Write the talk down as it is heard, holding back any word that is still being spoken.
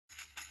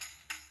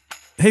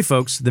Hey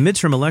folks, the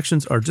midterm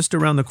elections are just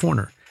around the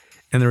corner,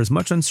 and there is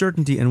much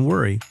uncertainty and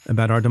worry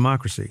about our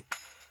democracy.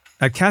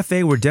 At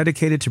Cafe, we're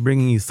dedicated to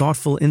bringing you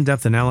thoughtful,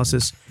 in-depth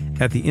analysis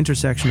at the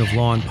intersection of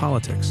law and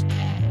politics.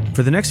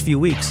 For the next few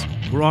weeks,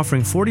 we're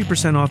offering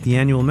 40% off the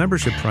annual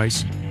membership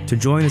price to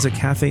join as a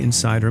Cafe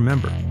Insider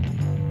member.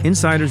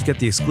 Insiders get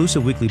the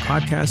exclusive weekly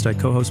podcast I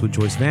co-host with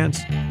Joyce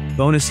Vance,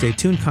 bonus Stay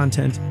Tuned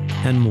content,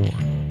 and more.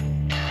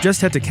 Just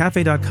head to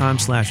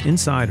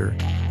cafe.com/insider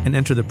and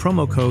enter the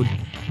promo code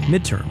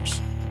MIDTERMS.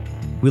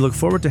 We look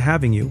forward to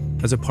having you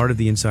as a part of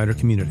the Insider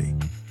community.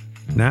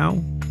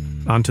 Now,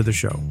 on to the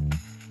show.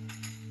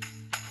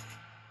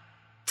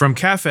 From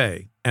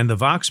Cafe and the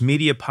Vox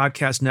Media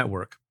Podcast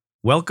Network,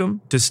 welcome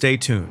to Stay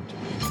Tuned.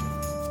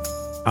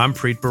 I'm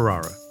Preet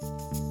Bharara.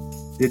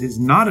 It is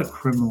not a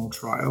criminal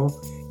trial.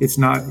 It's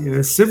not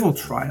a civil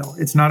trial.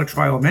 It's not a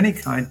trial of any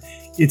kind.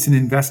 It's an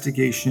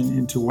investigation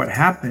into what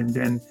happened.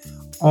 And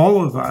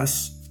all of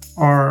us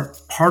are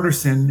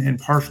partisan and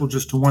partial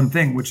just to one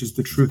thing, which is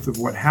the truth of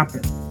what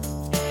happened.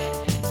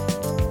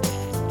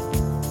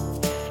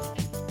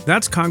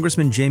 That's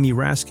Congressman Jamie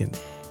Raskin.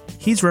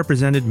 He's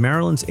represented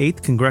Maryland's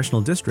 8th Congressional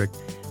District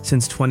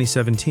since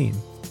 2017.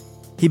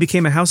 He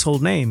became a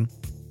household name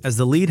as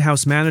the lead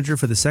House manager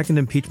for the second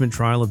impeachment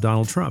trial of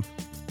Donald Trump,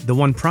 the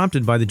one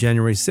prompted by the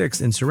January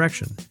 6th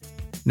insurrection.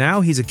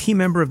 Now he's a key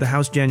member of the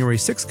House January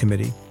 6th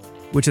Committee,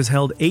 which has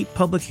held 8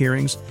 public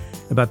hearings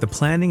about the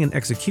planning and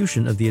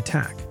execution of the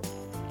attack.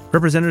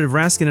 Representative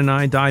Raskin and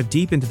I dive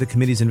deep into the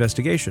committee's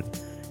investigation.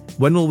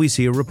 When will we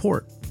see a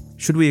report?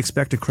 Should we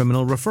expect a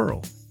criminal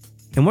referral?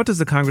 And what does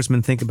the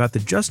congressman think about the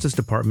Justice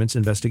Department's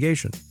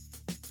investigation?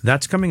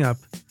 That's coming up.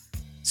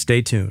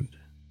 Stay tuned.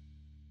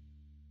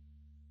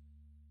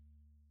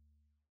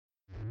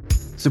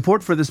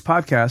 Support for this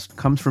podcast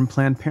comes from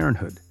Planned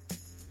Parenthood.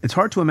 It's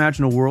hard to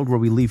imagine a world where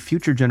we leave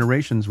future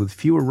generations with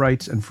fewer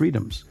rights and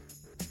freedoms.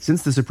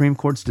 Since the Supreme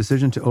Court's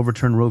decision to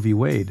overturn Roe v.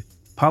 Wade,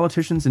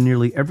 politicians in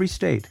nearly every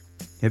state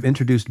have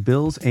introduced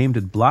bills aimed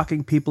at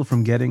blocking people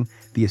from getting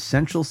the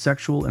essential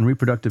sexual and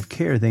reproductive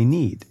care they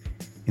need,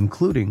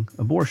 including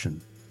abortion.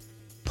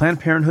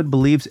 Planned Parenthood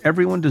believes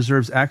everyone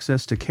deserves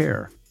access to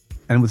care,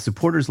 and with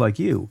supporters like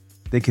you,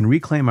 they can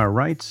reclaim our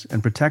rights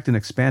and protect and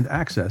expand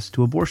access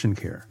to abortion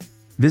care.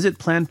 Visit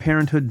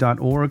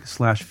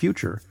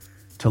PlannedParenthood.org/future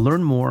to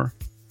learn more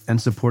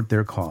and support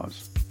their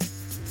cause.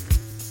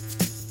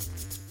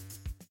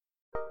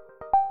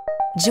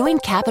 Join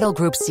Capital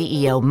Group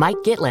CEO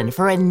Mike Gitlin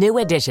for a new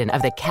edition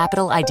of the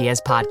Capital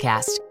Ideas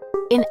Podcast.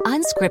 In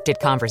unscripted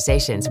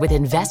conversations with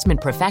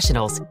investment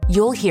professionals,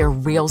 you'll hear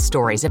real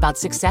stories about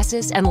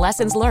successes and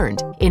lessons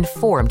learned,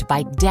 informed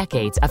by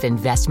decades of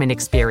investment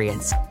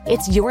experience.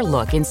 It's your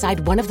look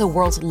inside one of the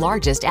world's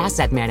largest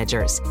asset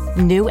managers.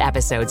 New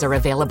episodes are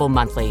available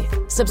monthly.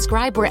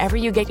 Subscribe wherever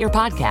you get your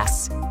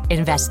podcasts.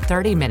 Invest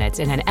 30 minutes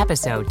in an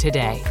episode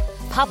today.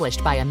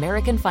 Published by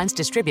American Funds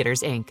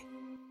Distributors, Inc.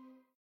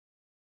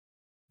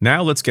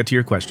 Now let's get to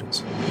your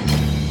questions.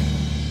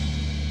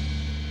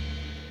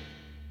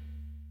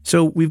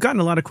 So we've gotten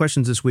a lot of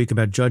questions this week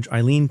about Judge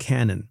Aileen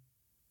Cannon.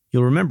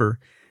 You'll remember,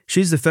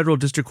 she's the federal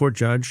district court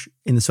judge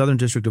in the Southern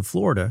District of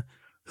Florida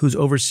who's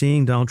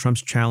overseeing Donald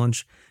Trump's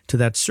challenge to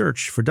that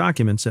search for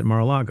documents at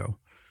Mar-a-Lago.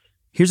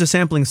 Here's a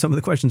sampling of some of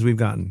the questions we've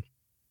gotten.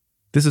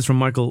 This is from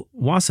Michael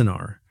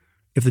Wassenaar.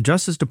 If the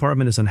Justice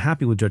Department is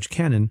unhappy with Judge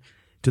Cannon,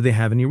 do they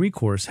have any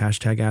recourse?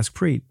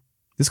 #AskPreet.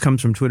 This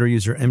comes from Twitter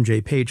user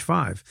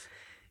MJPage5.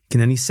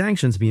 Can any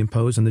sanctions be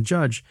imposed on the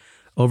judge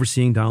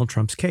overseeing Donald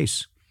Trump's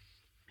case?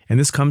 And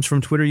this comes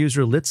from Twitter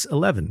user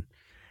Litz11.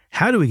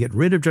 How do we get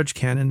rid of Judge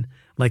Cannon?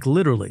 Like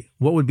literally,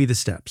 what would be the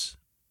steps?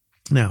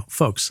 Now,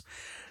 folks,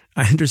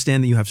 I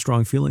understand that you have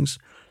strong feelings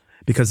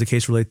because the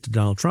case relates to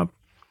Donald Trump,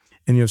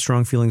 and you have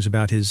strong feelings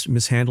about his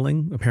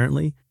mishandling,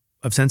 apparently,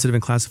 of sensitive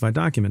and classified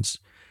documents.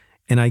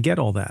 And I get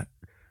all that.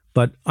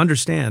 But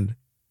understand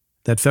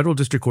that federal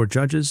district court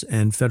judges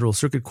and federal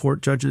circuit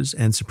court judges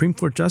and Supreme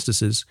Court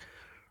justices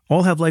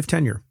all have life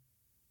tenure.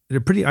 They're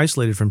pretty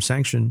isolated from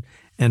sanction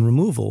and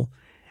removal,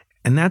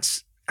 and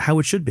that's how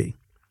it should be,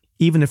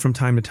 even if from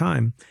time to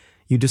time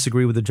you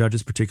disagree with the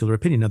judge's particular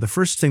opinion. Now, the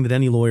first thing that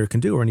any lawyer can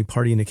do or any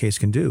party in a case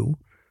can do,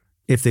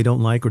 if they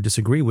don't like or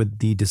disagree with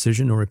the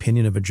decision or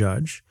opinion of a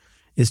judge,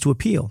 is to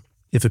appeal,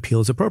 if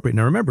appeal is appropriate.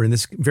 Now, remember, in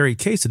this very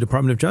case, the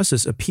Department of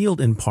Justice appealed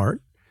in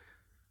part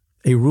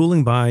a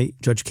ruling by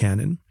Judge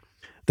Cannon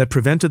that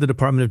prevented the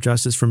Department of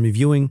Justice from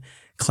reviewing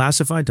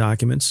classified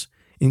documents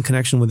in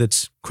connection with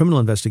its criminal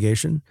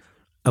investigation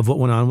of what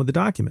went on with the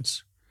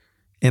documents.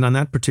 And on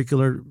that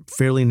particular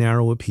fairly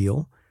narrow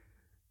appeal,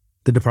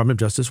 the Department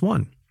of Justice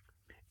won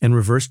and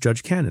reversed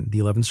Judge Cannon. The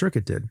 11th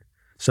Circuit did.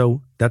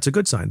 So that's a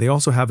good sign. They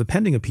also have a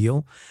pending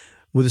appeal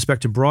with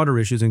respect to broader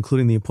issues,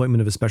 including the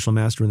appointment of a special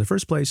master in the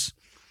first place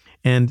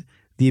and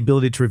the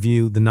ability to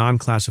review the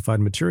non-classified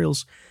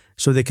materials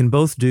so they can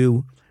both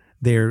do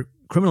their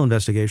criminal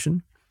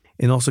investigation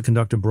and also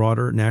conduct a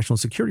broader national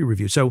security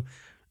review. So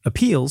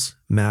appeals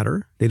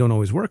matter. They don't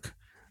always work.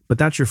 But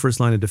that's your first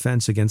line of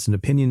defense against an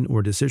opinion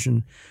or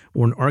decision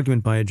or an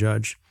argument by a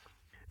judge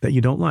that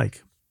you don't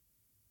like.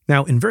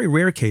 Now, in very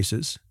rare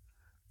cases,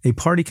 a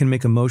party can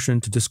make a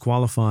motion to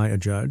disqualify a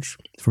judge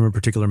from a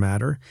particular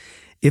matter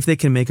if they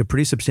can make a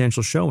pretty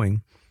substantial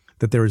showing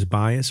that there is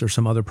bias or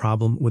some other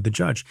problem with the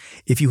judge.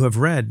 If you have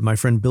read my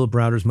friend Bill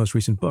Browder's most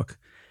recent book,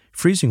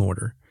 Freezing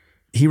Order,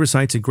 he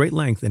recites at great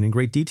length and in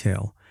great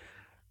detail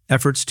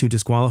efforts to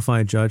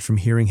disqualify a judge from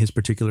hearing his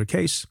particular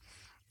case,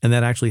 and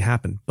that actually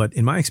happened. But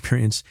in my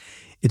experience,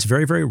 it's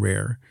very, very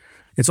rare.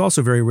 It's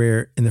also very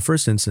rare in the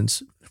first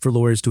instance for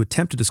lawyers to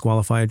attempt to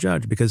disqualify a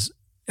judge because,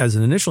 as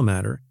an initial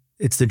matter,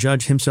 it's the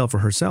judge himself or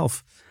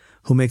herself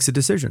who makes a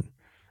decision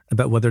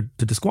about whether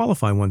to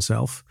disqualify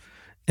oneself,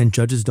 and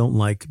judges don't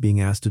like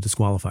being asked to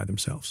disqualify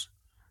themselves.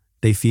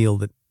 They feel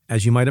that,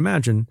 as you might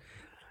imagine,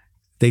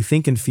 they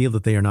think and feel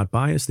that they are not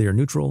biased, they are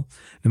neutral,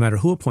 no matter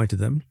who appointed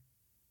them,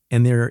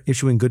 and they're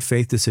issuing good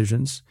faith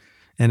decisions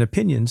and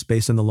opinions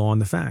based on the law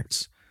and the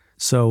facts.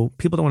 So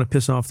people don't want to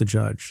piss off the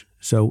judge.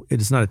 So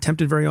it is not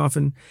attempted very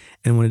often,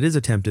 and when it is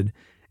attempted,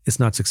 it's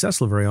not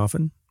successful very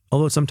often,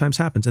 although it sometimes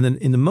happens. And then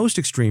in the most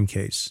extreme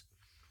case,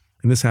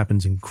 and this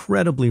happens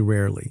incredibly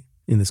rarely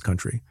in this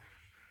country,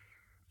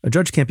 a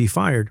judge can't be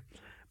fired,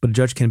 but a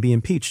judge can be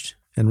impeached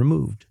and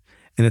removed.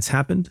 And it's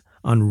happened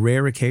on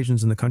rare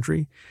occasions in the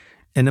country.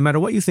 And no matter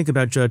what you think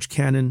about Judge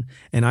Cannon,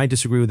 and I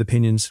disagree with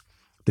opinions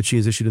that she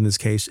has issued in this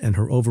case and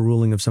her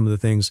overruling of some of the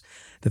things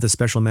that the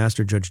special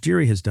master Judge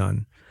Deary has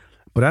done,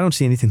 but I don't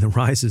see anything that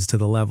rises to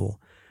the level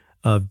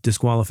of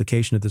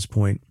disqualification at this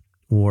point,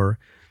 or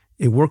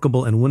a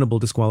workable and winnable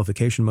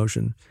disqualification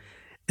motion,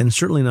 and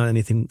certainly not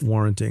anything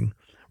warranting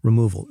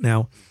removal.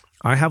 Now,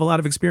 I have a lot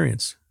of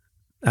experience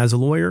as a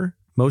lawyer,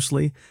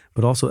 mostly,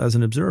 but also as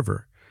an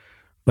observer.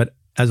 But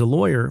as a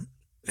lawyer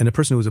and a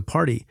person who was a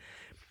party,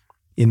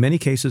 in many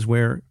cases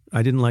where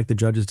I didn't like the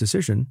judge's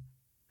decision,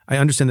 I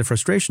understand the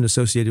frustration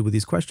associated with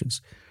these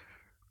questions.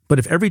 But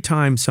if every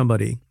time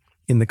somebody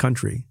in the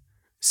country,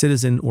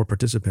 citizen or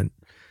participant,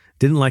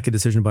 didn't like a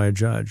decision by a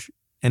judge,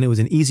 and it was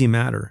an easy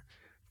matter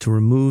to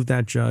remove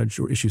that judge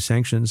or issue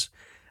sanctions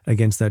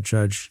against that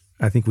judge,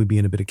 I think we'd be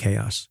in a bit of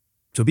chaos.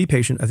 So be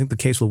patient. I think the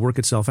case will work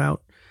itself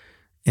out,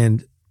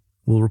 and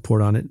we'll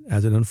report on it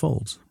as it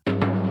unfolds.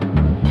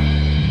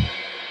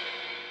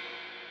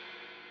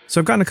 So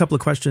I've gotten a couple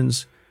of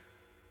questions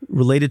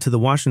related to the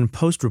Washington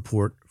Post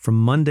report from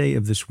Monday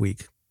of this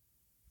week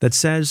that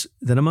says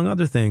that, among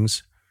other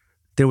things,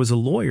 there was a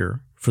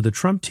lawyer for the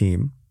Trump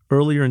team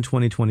earlier in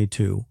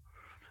 2022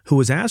 who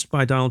was asked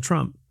by Donald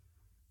Trump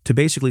to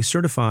basically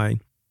certify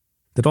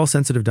that all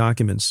sensitive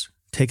documents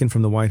taken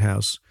from the White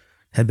House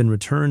had been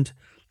returned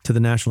to the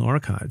National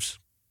Archives.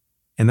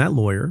 And that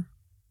lawyer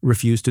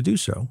refused to do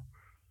so.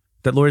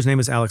 That lawyer's name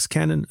is Alex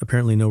Cannon,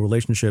 apparently no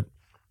relationship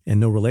and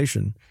no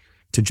relation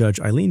to Judge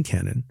Aileen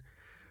Cannon.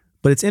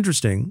 But it's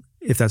interesting,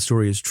 if that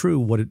story is true,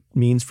 what it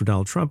means for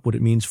Donald Trump, what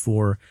it means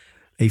for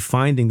a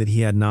finding that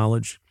he had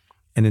knowledge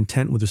and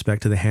intent with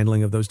respect to the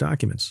handling of those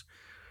documents.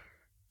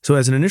 So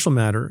as an initial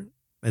matter,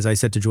 as I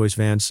said to Joyce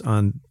Vance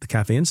on the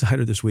Cafe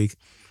Insider this week,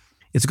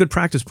 it's a good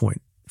practice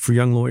point for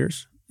young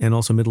lawyers and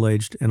also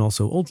middle-aged and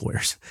also old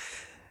lawyers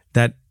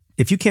that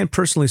if you can't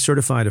personally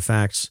certify the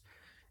facts,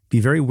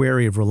 be very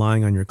wary of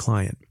relying on your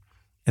client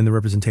and the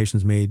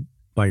representations made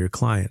by your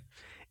client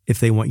if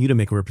they want you to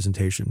make a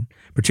representation,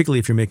 particularly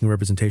if you're making a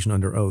representation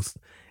under oath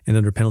and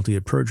under penalty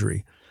of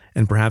perjury,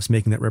 and perhaps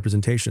making that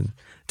representation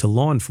to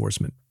law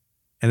enforcement.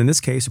 And in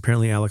this case,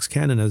 apparently Alex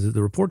Cannon, as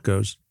the report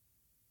goes,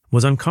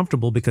 was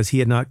uncomfortable because he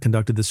had not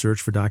conducted the search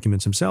for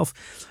documents himself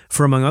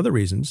for, among other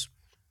reasons,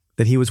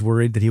 that he was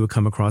worried that he would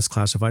come across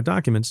classified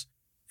documents,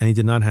 and he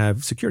did not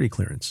have security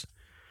clearance.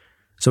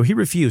 So he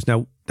refused.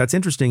 Now, that's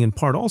interesting in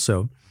part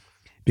also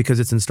because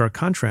it's in stark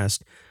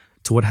contrast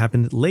to what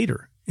happened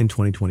later in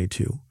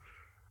 2022,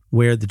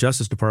 where the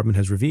Justice Department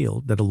has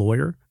revealed that a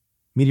lawyer,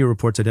 media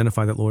reports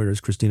identify that lawyer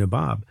as Christina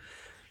Bobb,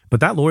 but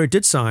that lawyer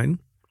did sign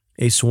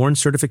a sworn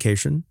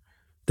certification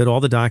that all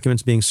the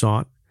documents being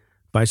sought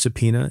by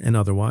subpoena and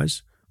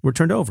otherwise were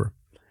turned over.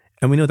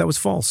 And we know that was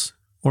false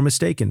or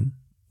mistaken,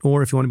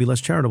 or if you want to be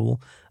less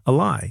charitable, a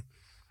lie,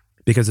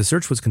 because the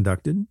search was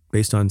conducted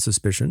based on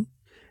suspicion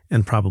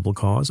and probable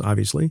cause,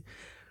 obviously,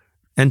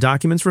 and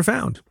documents were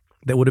found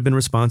that would have been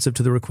responsive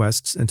to the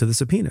requests and to the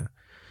subpoena.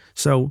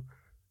 So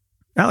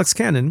Alex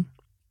Cannon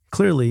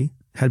clearly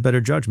had better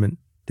judgment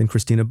than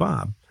Christina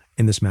Bobb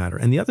in this matter.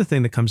 And the other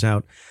thing that comes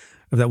out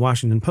of that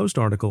Washington Post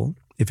article,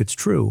 if it's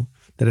true,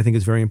 that I think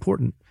is very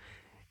important,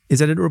 is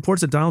that it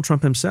reports that Donald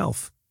Trump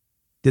himself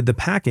did the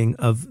packing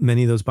of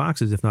many of those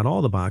boxes, if not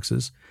all the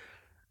boxes,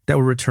 that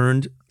were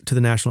returned to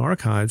the National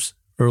Archives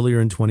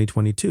earlier in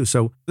 2022.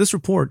 So this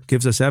report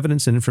gives us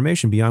evidence and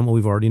information beyond what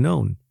we've already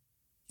known.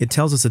 It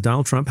tells us that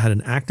Donald Trump had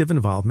an active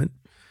involvement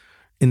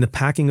in the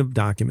packing of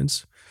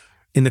documents,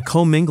 in the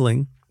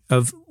commingling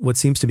of what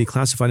seems to be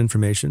classified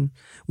information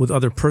with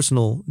other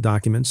personal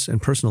documents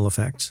and personal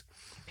effects.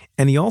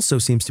 And he also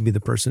seems to be the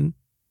person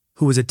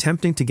who was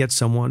attempting to get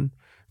someone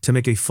to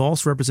make a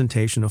false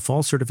representation, a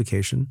false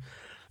certification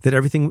that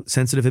everything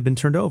sensitive had been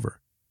turned over.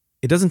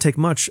 It doesn't take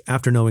much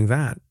after knowing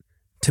that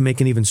to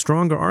make an even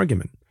stronger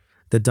argument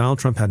that Donald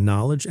Trump had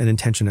knowledge and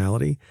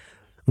intentionality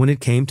when it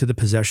came to the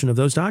possession of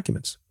those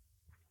documents.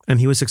 And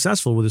he was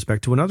successful with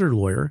respect to another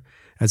lawyer,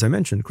 as I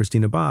mentioned,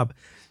 Christina Bobb,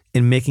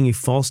 in making a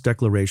false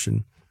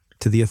declaration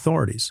to the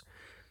authorities.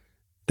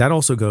 That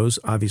also goes,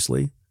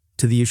 obviously,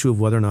 to the issue of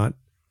whether or not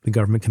the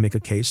government can make a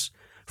case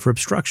for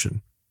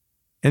obstruction.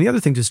 And the other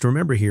thing just to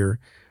remember here,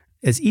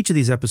 as each of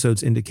these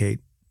episodes indicate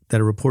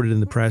that are reported in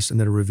the press and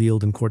that are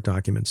revealed in court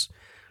documents,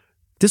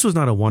 this was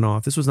not a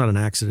one-off. This was not an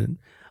accident.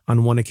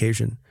 On one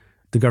occasion,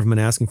 the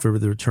government asking for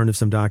the return of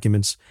some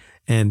documents,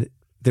 and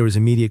there was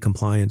immediate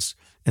compliance,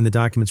 and the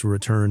documents were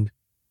returned.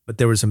 But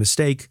there was a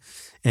mistake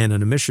and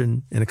an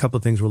omission, and a couple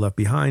of things were left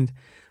behind.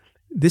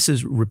 This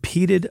is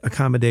repeated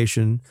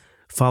accommodation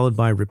followed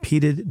by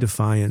repeated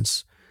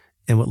defiance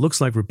and what looks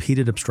like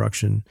repeated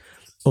obstruction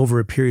over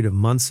a period of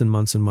months and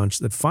months and months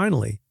that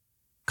finally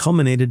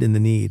culminated in the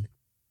need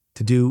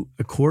to do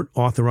a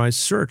court-authorized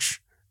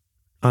search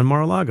on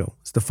Mar-a-Lago.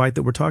 It's the fight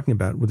that we're talking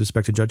about with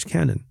respect to Judge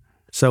Cannon.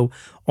 So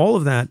all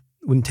of that,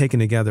 when taken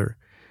together,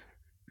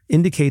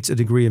 indicates a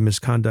degree of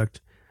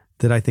misconduct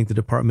that I think the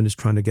department is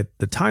trying to get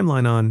the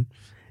timeline on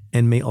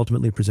and may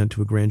ultimately present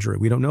to a grand jury.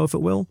 We don't know if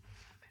it will,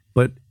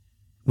 but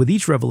with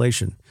each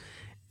revelation,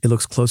 it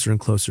looks closer and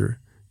closer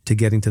to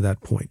getting to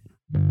that point.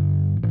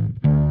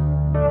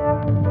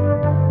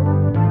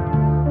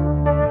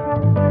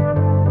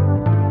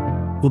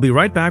 We'll be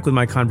right back with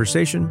my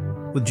conversation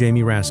with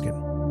Jamie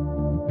Raskin.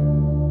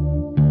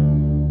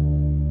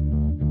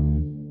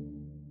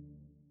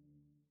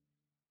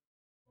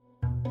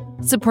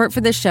 Support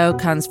for this show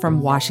comes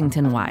from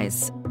Washington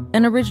Wise,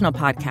 an original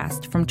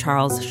podcast from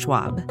Charles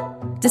Schwab.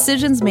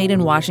 Decisions made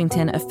in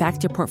Washington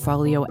affect your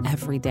portfolio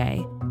every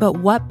day. But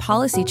what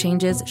policy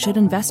changes should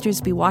investors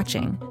be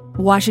watching?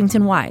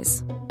 Washington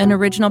Wise, an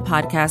original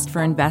podcast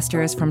for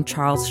investors from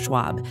Charles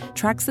Schwab,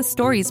 tracks the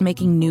stories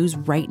making news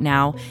right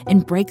now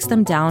and breaks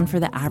them down for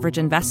the average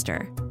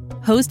investor.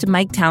 Host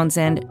Mike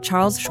Townsend,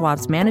 Charles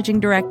Schwab's managing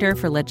director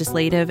for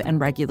legislative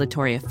and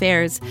regulatory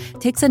affairs,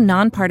 takes a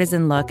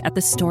nonpartisan look at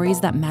the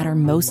stories that matter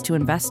most to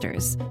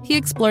investors. He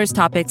explores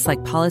topics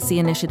like policy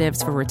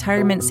initiatives for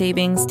retirement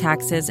savings,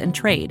 taxes, and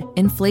trade,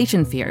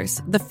 inflation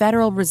fears, the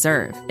Federal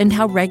Reserve, and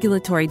how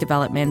regulatory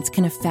developments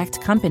can affect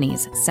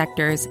companies,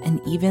 sectors,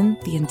 and even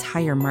the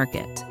entire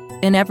market.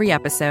 In every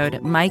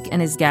episode, Mike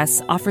and his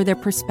guests offer their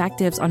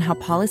perspectives on how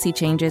policy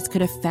changes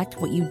could affect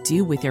what you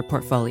do with your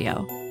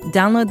portfolio.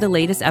 Download the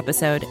latest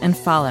episode and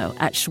follow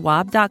at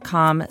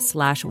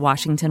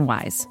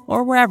schwab.com/WashingtonWise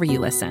or wherever you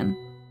listen.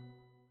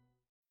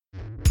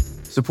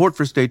 Support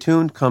for Stay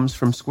Tuned comes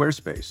from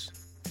Squarespace.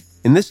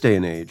 In this day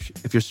and age,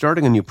 if you're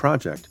starting a new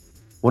project,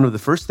 one of the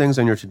first things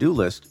on your to-do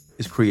list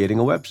is creating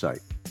a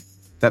website.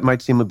 That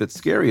might seem a bit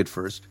scary at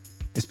first,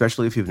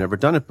 especially if you've never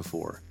done it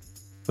before.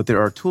 But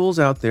there are tools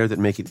out there that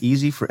make it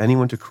easy for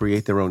anyone to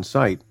create their own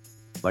site,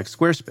 like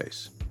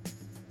Squarespace.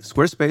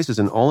 Squarespace is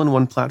an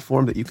all-in-one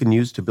platform that you can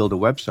use to build a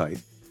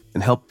website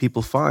and help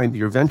people find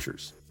your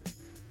ventures.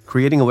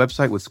 Creating a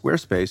website with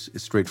Squarespace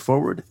is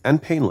straightforward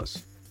and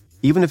painless,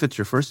 even if it's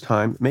your first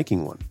time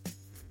making one.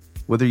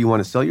 Whether you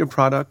want to sell your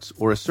products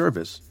or a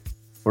service,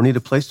 or need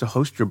a place to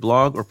host your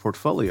blog or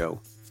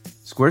portfolio,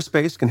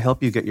 Squarespace can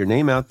help you get your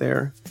name out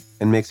there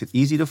and makes it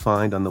easy to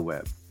find on the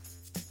web.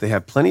 They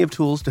have plenty of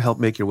tools to help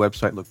make your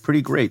website look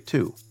pretty great,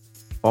 too,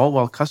 all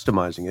while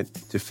customizing it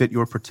to fit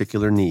your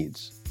particular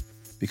needs.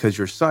 Because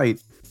your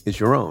site is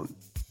your own,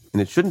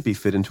 and it shouldn't be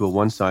fit into a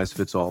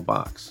one-size-fits-all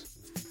box.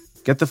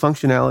 Get the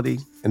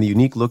functionality and the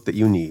unique look that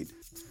you need.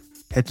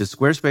 Head to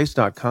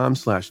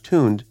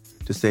squarespace.com/tuned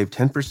to save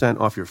 10%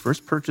 off your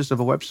first purchase of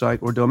a website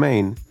or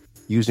domain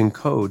using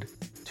code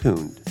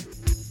TUNED.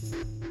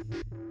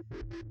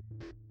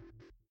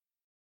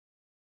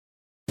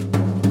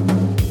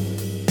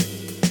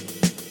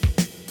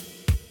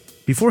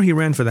 Before he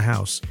ran for the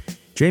House,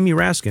 Jamie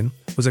Raskin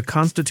was a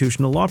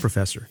constitutional law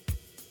professor.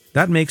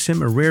 That makes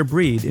him a rare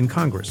breed in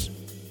Congress.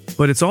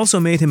 But it's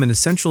also made him an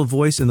essential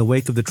voice in the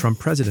wake of the Trump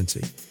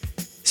presidency.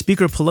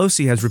 Speaker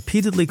Pelosi has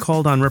repeatedly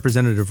called on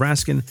Representative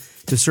Raskin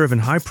to serve in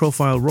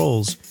high-profile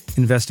roles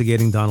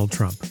investigating Donald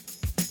Trump.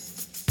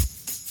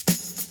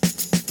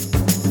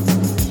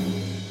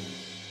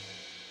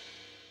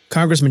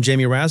 Congressman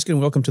Jamie Raskin,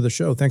 welcome to the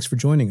show. Thanks for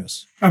joining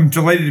us. I'm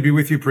delighted to be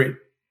with you, Preet.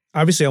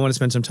 Obviously, I want to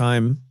spend some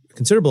time, a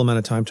considerable amount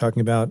of time,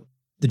 talking about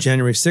the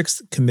January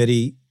 6th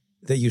committee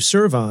that you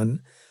serve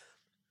on.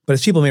 But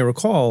as people may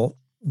recall,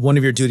 one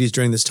of your duties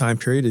during this time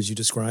period, as you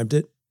described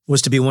it, was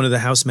to be one of the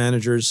House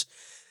managers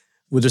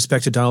with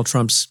respect to Donald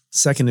Trump's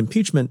second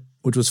impeachment,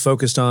 which was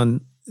focused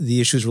on the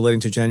issues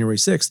relating to January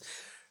 6th.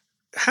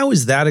 How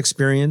is that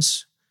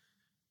experience,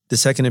 the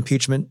second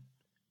impeachment,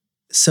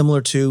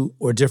 similar to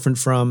or different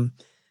from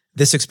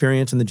this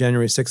experience in the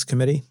January 6th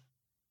committee?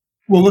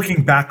 Well,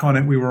 looking back on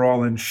it, we were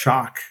all in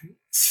shock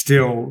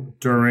still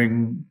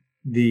during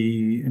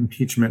the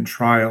impeachment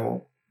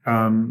trial.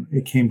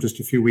 It came just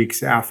a few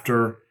weeks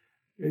after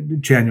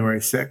January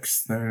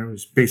 6th. It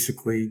was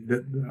basically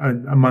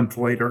a month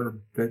later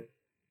that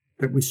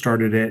we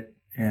started it,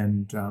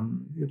 and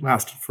it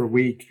lasted for a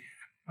week.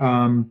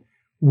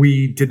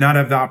 We did not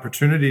have the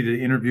opportunity to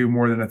interview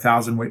more than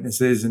 1,000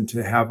 witnesses and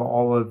to have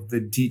all of the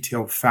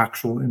detailed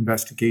factual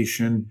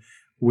investigation,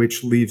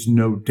 which leaves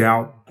no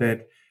doubt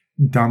that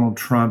Donald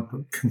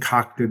Trump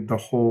concocted the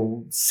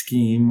whole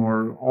scheme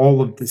or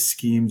all of the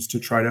schemes to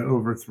try to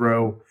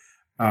overthrow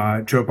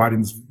Joe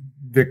Biden's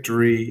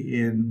victory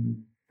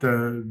in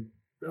the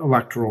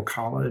Electoral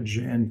College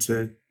and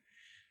to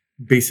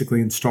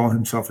basically install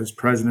himself as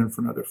president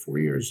for another 4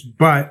 years.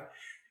 But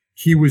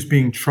he was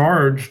being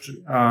charged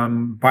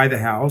by the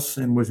House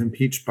and was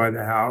impeached by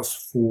the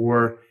House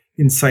for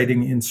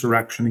inciting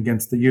insurrection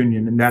against the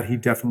Union, and that he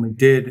definitely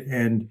did.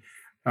 And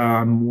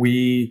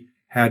we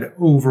had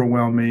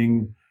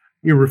overwhelming,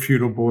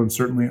 irrefutable, and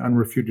certainly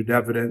unrefuted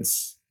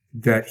evidence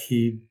that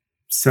he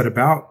set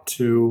about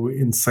to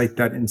incite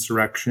that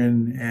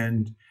insurrection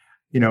and,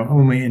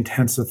 only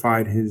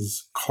intensified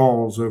his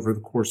calls over the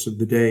course of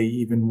the day,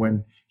 even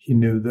when he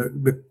knew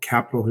that the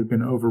Capitol had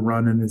been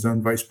overrun and his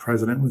own vice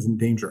president was in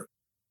danger.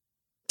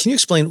 Can you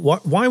explain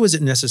why was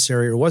it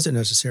necessary, or was it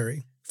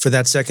necessary, for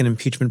that second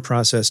impeachment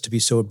process to be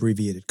so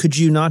abbreviated? Could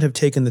you not have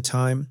taken the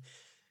time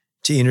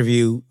to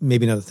interview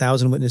maybe not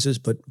 1,000 witnesses,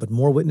 but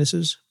more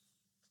witnesses?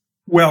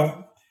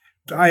 Well,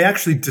 I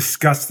actually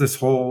discussed this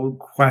whole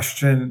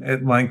question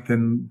at length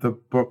in the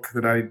book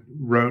that I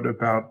wrote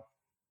about,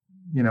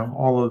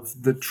 all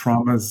of the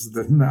traumas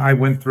that I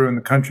went through and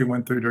the country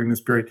went through during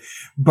this period.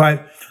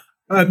 But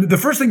the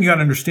first thing you got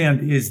to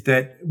understand is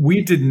that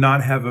we did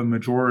not have a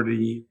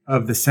majority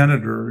of the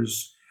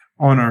senators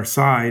on our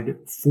side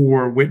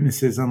for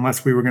witnesses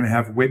unless we were going to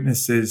have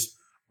witnesses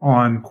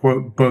on,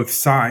 quote, both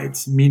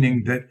sides,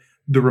 meaning that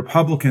the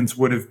Republicans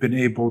would have been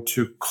able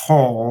to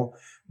call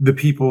the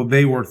people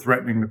they were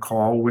threatening to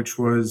call, which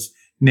was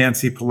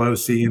Nancy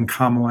Pelosi and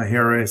Kamala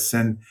Harris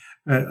and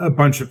a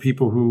bunch of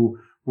people who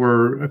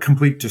were a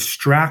complete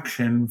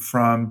distraction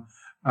from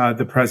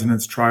the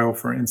president's trial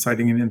for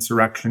inciting an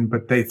insurrection,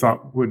 but they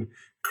thought would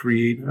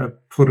create a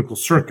political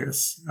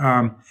circus.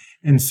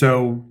 And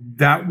so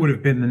that would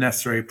have been the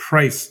necessary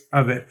price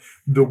of it.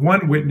 The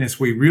one witness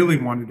we really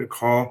wanted to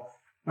call,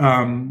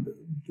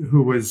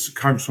 who was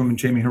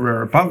Congresswoman Jaime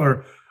Herrera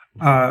Beutler,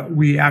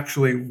 we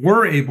actually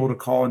were able to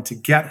call and to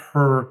get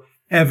her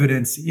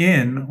evidence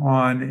in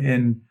on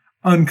an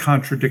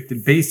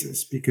uncontradicted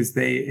basis because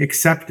they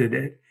accepted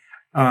it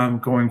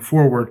going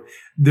forward.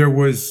 There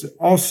was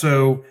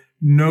also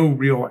no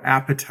real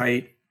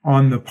appetite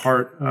on the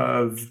part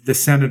of the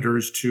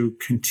senators to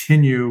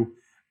continue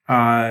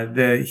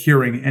the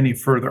hearing any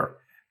further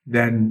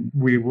than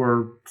we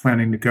were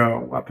planning to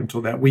go up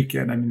until that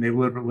weekend. I mean, they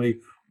literally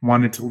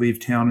wanted to leave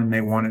town and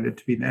they wanted it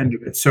to be the end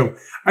of it. So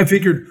I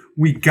figured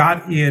we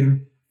got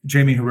in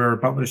Jaime Herrera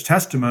Beutler's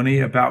testimony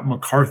about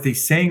McCarthy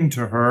saying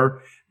to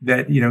her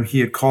that, he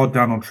had called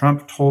Donald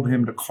Trump, told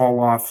him to call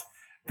off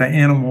the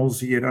animals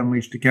he had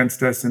unleashed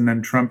against us. And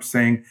then Trump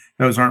saying,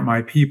 those aren't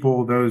my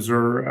people. Those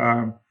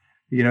are,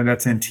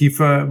 that's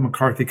Antifa.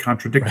 McCarthy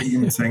contradicting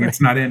him and saying,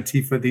 it's not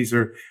Antifa. These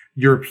are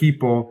your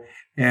people.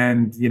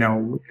 And,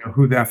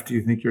 who the F do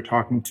you think you're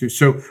talking to?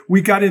 So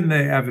we got in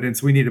the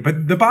evidence we needed.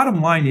 But the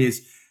bottom line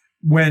is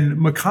when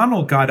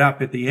McConnell got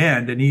up at the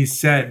end and he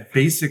said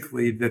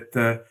basically that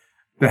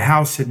the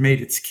House had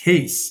made its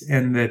case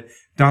and that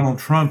Donald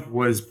Trump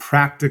was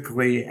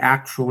practically,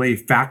 actually,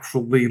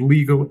 factually,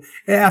 legally,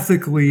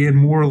 ethically, and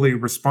morally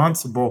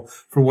responsible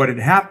for what had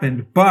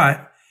happened,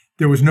 but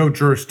there was no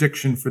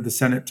jurisdiction for the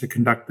Senate to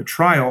conduct the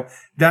trial.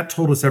 That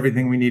told us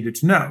everything we needed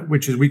to know,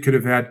 which is we could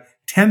have had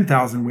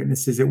 10,000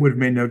 witnesses. It would have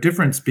made no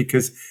difference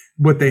because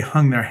what they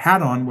hung their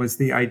hat on was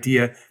the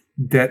idea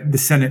that the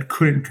Senate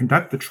couldn't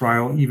conduct the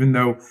trial, even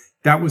though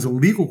that was a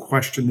legal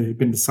question that had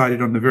been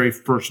decided on the very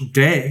first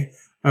day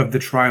of the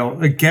trial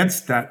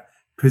against that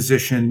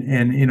position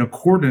and in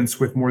accordance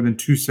with more than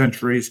 2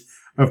 centuries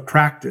of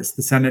practice.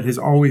 The Senate has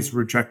always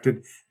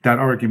rejected that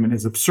argument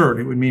as absurd.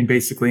 It would mean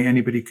basically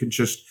anybody could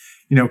just,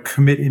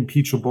 commit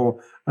impeachable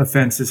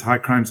offenses, high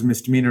crimes and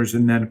misdemeanors,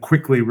 and then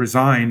quickly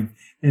resign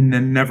and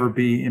then never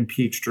be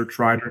impeached or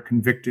tried or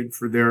convicted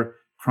for their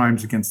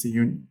crimes against the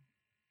Union.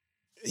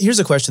 Here's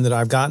a question that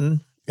I've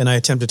gotten, and I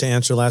attempted to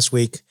answer last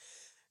week,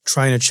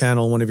 trying to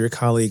channel one of your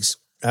colleagues,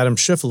 Adam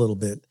Schiff, a little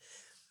bit.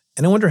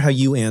 And I wonder how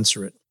you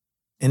answer it.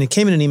 And it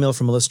came in an email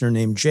from a listener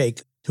named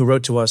Jake, who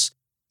wrote to us,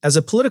 as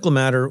a political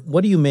matter,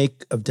 what do you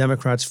make of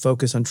Democrats'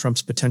 focus on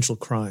Trump's potential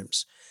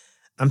crimes?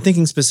 I'm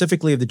thinking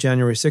specifically of the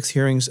January 6th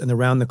hearings and the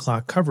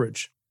round-the-clock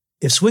coverage.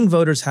 If swing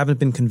voters haven't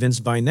been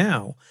convinced by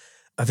now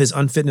of his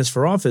unfitness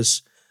for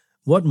office,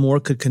 what more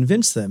could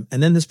convince them?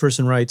 And then this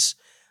person writes,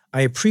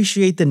 I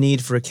appreciate the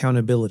need for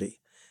accountability,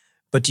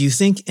 but do you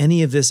think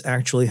any of this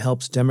actually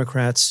helps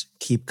Democrats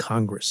keep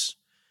Congress?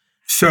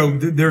 So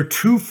there are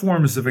 2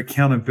 forms of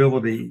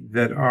accountability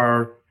that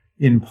are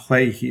in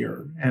play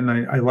here. And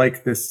I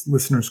like this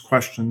listener's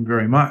question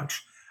very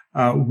much.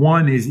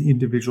 One is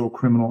individual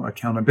criminal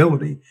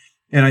accountability.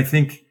 And I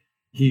think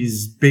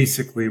he's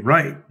basically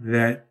right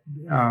that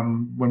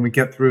when we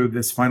get through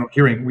this final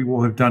hearing, we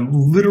will have done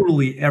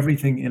literally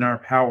everything in our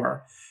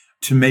power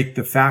to make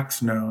the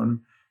facts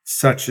known,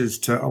 such as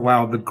to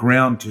allow the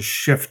ground to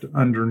shift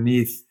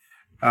underneath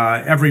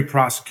every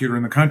prosecutor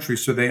in the country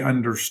so they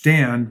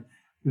understand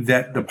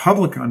that the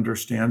public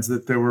understands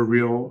that there were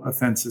real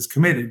offenses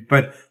committed.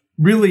 But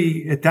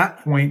really, at that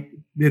point,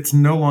 it's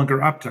no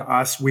longer up to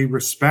us. We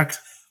respect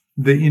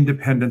the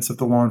independence of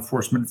the law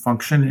enforcement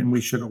function, and we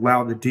should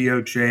allow the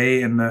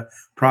DOJ and the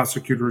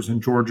prosecutors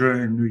in Georgia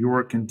and New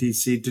York and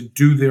DC to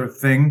do their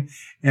thing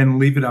and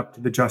leave it up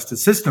to the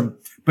justice system.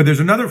 But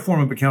there's another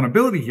form of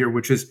accountability here,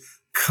 which is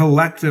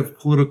collective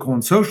political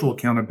and social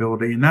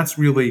accountability. And that's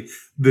really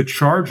the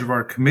charge of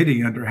our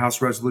committee under House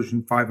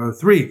Resolution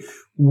 503.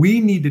 We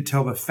need to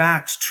tell the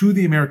facts to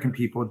the American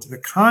people and to the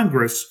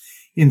Congress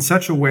in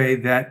such a way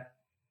that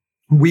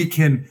we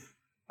can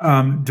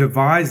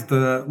devise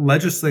the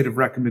legislative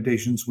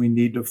recommendations we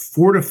need to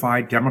fortify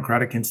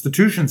democratic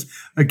institutions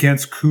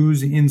against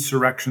coups,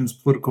 insurrections,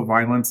 political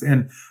violence,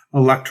 and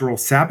electoral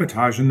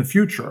sabotage in the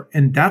future.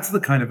 And that's the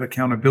kind of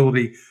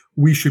accountability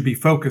we should be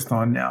focused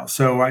on now.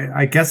 So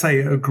I guess I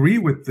agree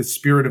with the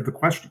spirit of the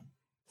question.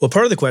 Well,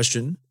 part of the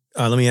question,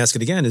 let me ask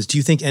it again, is do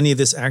you think any of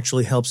this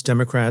actually helps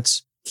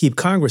Democrats keep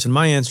Congress? And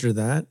my answer to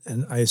that,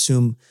 and I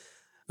assume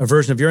a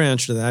version of your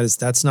answer to that, is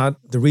that's not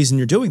the reason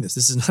you're doing this.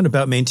 This is not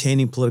about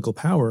maintaining political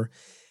power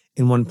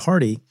in one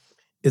party.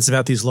 It's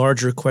about these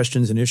larger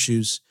questions and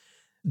issues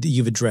that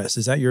you've addressed.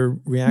 Is that your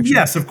reaction?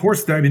 Yes, of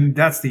course. I mean,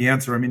 that's the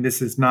answer. I mean,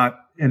 this is not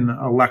an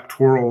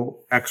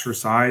electoral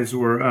exercise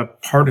or a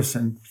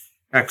partisan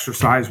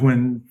exercise.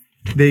 When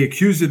they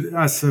accused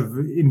us of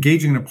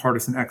engaging in a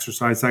partisan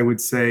exercise, I would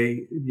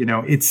say,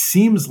 it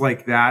seems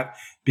like that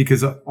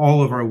because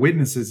all of our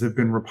witnesses have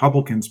been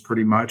Republicans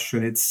pretty much.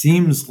 And it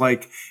seems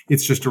like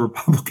it's just a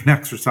Republican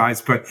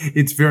exercise, but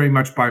it's very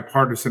much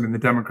bipartisan and the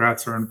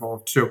Democrats are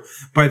involved too.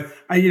 But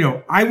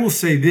I will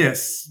say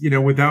this,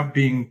 without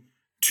being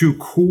too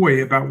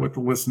coy about what the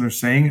listener's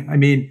saying. I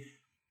mean,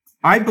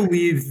 I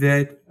believe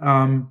that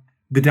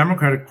the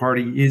Democratic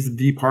Party is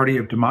the party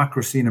of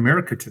democracy in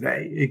America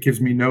today. It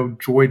gives me no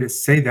joy to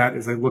say that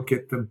as I look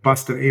at the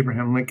bust of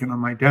Abraham Lincoln on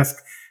my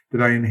desk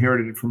that I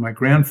inherited from my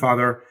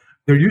grandfather.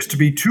 There used to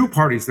be two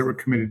parties that were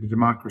committed to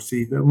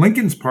democracy. The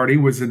Lincoln's party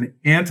was an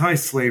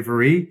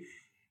anti-slavery,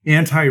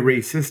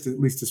 anti-racist, at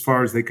least as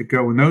far as they could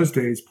go in those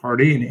days,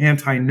 party, an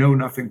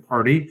anti-know-nothing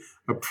party,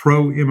 a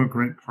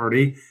pro-immigrant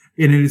party,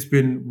 and it has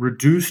been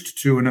reduced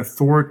to an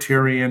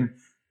authoritarian,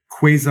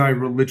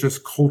 quasi-religious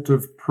cult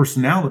of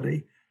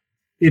personality.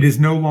 It is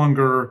no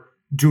longer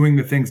doing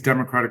the things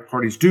Democratic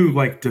parties do,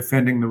 like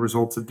defending the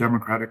results of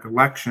democratic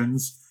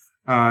elections,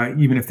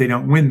 even if they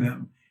don't win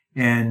them.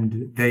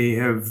 And they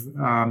have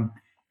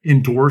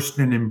endorsed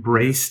and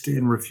embraced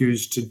and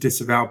refused to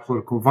disavow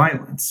political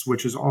violence,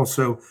 which is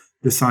also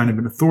the sign of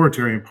an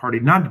authoritarian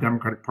party, not a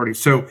Democratic Party.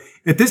 So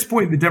at this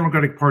point, the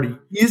Democratic Party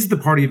is the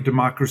party of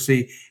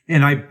democracy.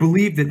 And I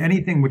believe that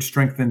anything which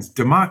strengthens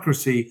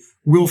democracy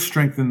will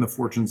strengthen the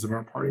fortunes of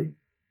our party.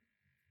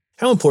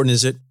 How important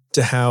is it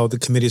to how the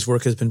committee's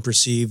work has been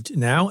perceived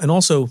now and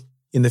also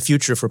in the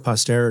future for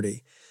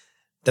posterity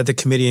that the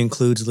committee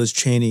includes Liz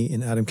Cheney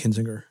and Adam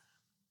Kinzinger?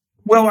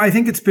 Well, I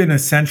think it's been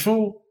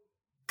essential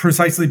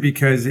precisely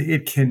because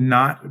it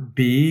cannot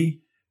be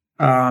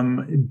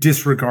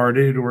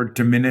disregarded or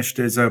diminished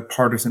as a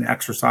partisan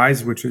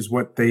exercise, which is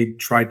what they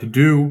tried to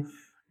do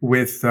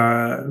with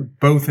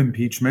both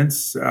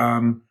impeachments,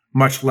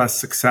 much less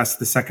success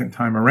the second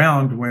time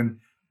around when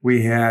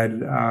we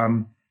had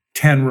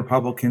 10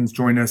 Republicans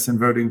join us in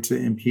voting to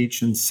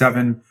impeach and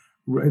 7,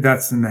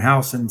 that's in the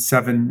House, and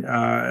 7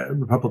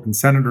 Republican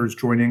senators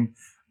joining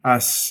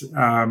us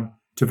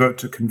to vote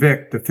to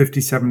convict. The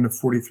 57 to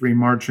 43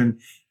 margin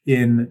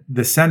in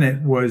the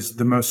Senate was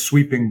the most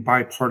sweeping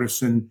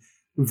bipartisan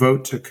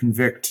vote to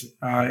convict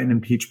an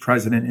impeached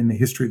president in the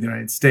history of the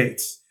United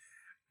States.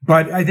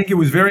 But I think it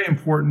was very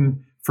important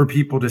for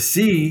people to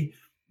see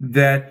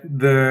that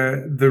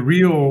the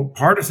real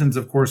partisans,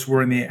 of course,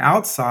 were on the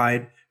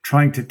outside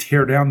trying to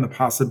tear down the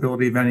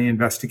possibility of any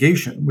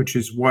investigation, which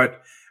is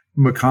what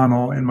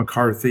McConnell and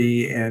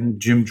McCarthy and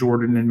Jim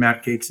Jordan and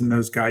Matt Gaetz and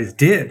those guys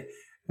did.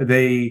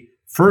 They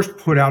first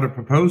put out a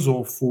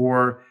proposal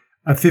for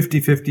a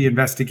 50-50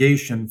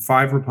 investigation,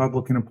 5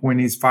 Republican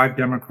appointees, 5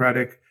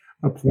 Democratic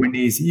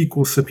appointees,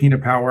 equal subpoena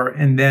power.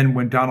 And then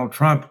when Donald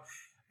Trump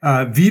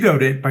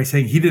vetoed it by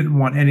saying he didn't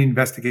want any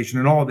investigation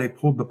at all, they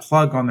pulled the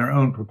plug on their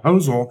own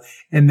proposal.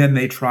 And then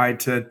they tried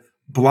to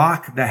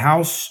block the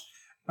House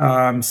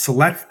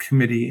Select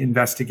Committee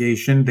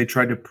investigation. They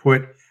tried to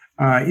put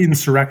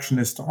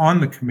insurrectionists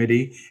on the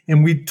committee,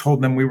 and we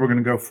told them we were going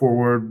to go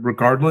forward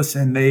regardless,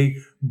 and they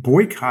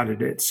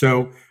boycotted it.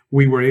 So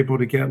we were able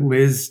to get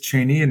Liz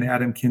Cheney and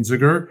Adam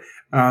Kinzinger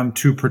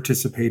to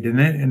participate in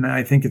it. And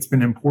I think it's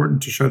been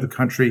important to show the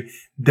country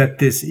that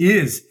this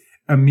is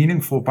a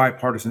meaningful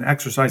bipartisan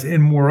exercise.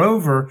 And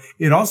moreover,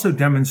 it also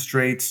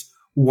demonstrates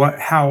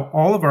how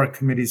all of our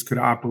committees could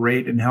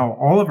operate and how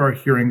all of our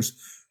hearings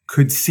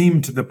could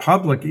seem to the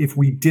public if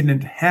we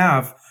didn't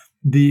have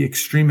the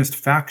extremist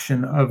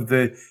faction of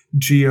the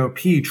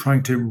GOP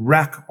trying to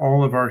wreck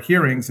all of our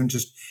hearings and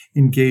just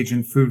engage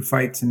in food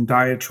fights and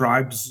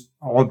diatribes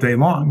all day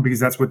long, because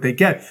that's what they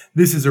get.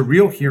 This is a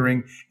real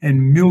hearing,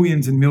 and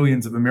millions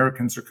of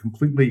Americans are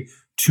completely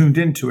tuned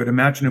into it.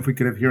 Imagine if we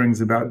could have hearings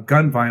about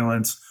gun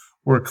violence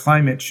or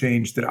climate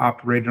change that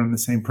operated on the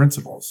same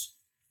principles.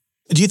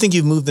 Do you think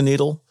you've moved the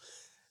needle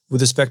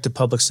with respect to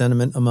public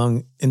sentiment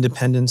among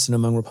independents and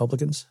among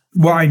Republicans?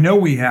 Well, I know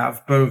we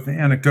have, both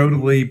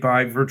anecdotally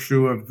by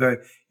virtue of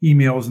the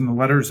emails and the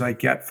letters I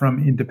get from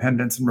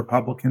independents and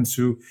Republicans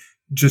who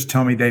just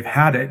tell me they've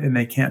had it and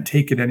they can't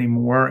take it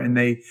anymore, and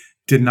they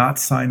did not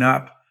sign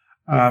up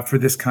for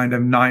this kind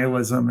of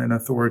nihilism and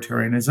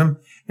authoritarianism.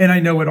 And I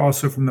know it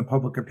also from the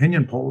public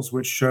opinion polls,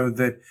 which show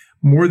that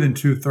more than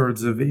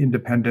 2/3 of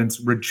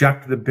independents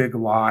reject the big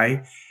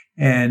lie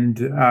and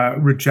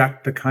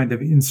reject the kind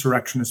of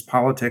insurrectionist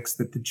politics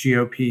that the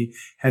GOP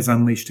has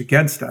unleashed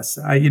against us.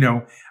 I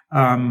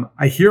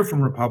hear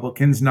from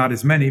Republicans, not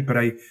as many, but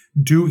I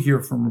do hear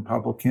from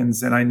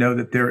Republicans, and I know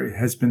that there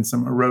has been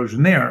some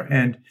erosion there.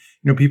 And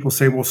people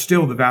say, well,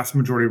 still the vast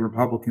majority of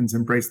Republicans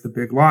embrace the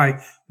big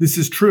lie. This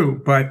is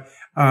true, but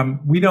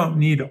we don't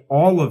need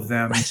all of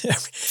them.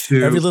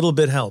 Every little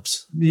bit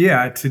helps.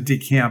 Yeah, to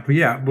decamp.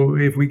 Yeah, well,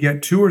 if we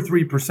get 2 or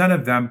 3%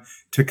 of them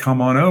to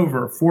come on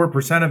over,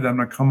 4% of them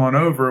to come on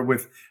over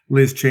with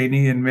Liz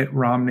Cheney and Mitt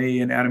Romney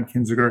and Adam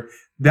Kinzinger,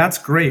 that's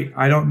great.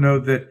 I don't know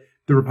that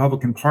the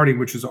Republican Party,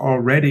 which is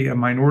already a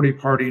minority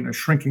party and a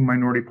shrinking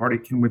minority party,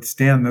 can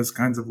withstand those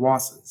kinds of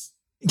losses.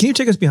 Can you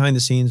take us behind the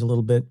scenes a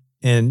little bit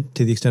and,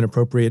 to the extent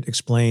appropriate,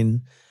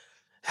 explain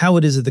how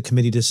it is that the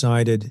committee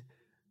decided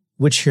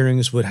which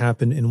hearings would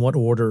happen in what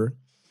order,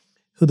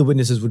 who the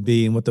witnesses would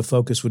be and what the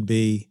focus would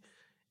be,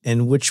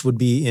 and which would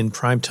be in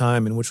prime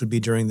time and which would be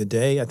during the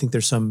day? I think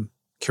there's some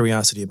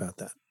curiosity about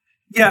that.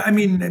 Yeah, I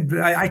mean,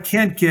 I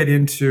can't get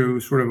into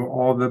sort of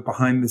all the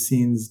behind the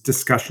scenes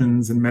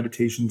discussions and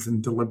meditations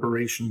and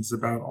deliberations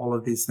about all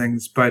of these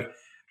things. But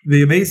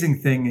the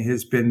amazing thing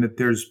has been that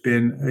there's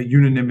been a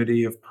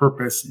unanimity of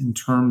purpose in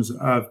terms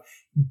of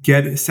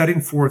setting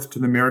forth to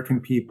the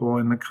American people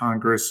and the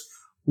Congress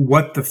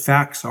what the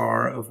facts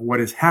are of what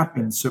has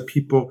happened, so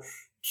people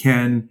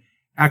can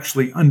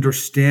actually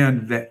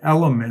understand the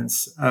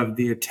elements of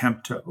the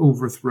attempt to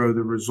overthrow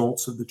the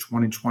results of the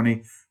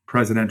 2020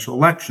 presidential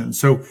election.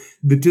 So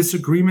the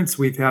disagreements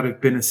we've had have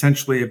been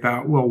essentially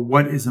about, well,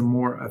 what is a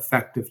more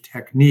effective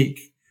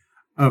technique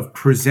of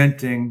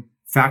presenting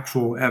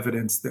factual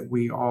evidence that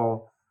we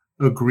all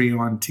agree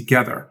on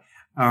together?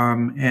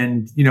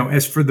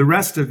 As for the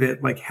rest of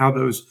it, like how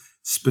those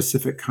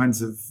specific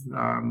kinds of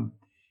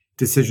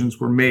decisions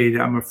were made,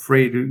 I'm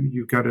afraid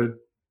you've got to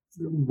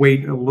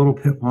wait a little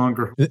bit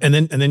longer. And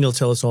then you'll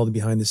tell us all the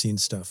behind the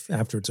scenes stuff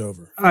after it's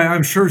over.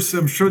 I'm sure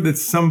that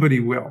somebody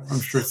will.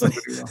 I'm sure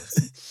somebody will.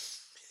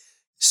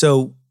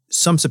 So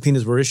some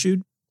subpoenas were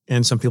issued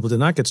and some people did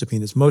not get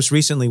subpoenas. Most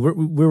recently,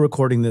 we're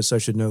recording this, I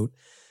should note,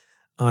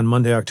 on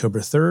Monday, October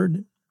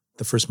 3rd,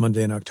 the first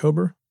Monday in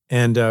October.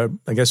 And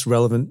I guess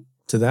relevant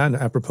to that,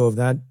 apropos of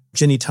that,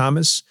 Ginny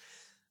Thomas,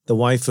 the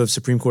wife of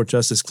Supreme Court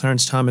Justice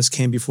Clarence Thomas,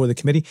 came before the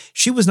committee.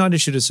 She was not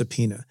issued a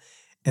subpoena.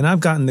 And I've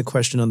gotten the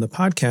question on the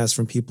podcast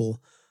from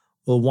people,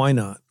 well, why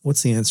not?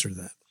 What's the answer to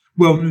that?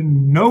 Well,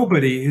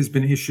 nobody has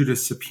been issued a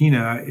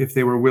subpoena if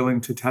they were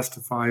willing to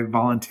testify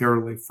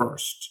voluntarily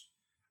first.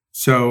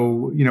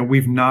 So,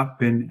 we've not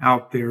been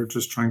out there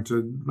just trying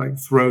to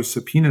throw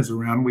subpoenas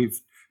around.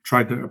 We've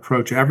tried to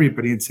approach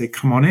everybody and say,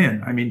 come on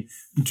in. I mean,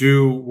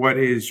 do what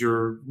is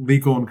your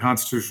legal and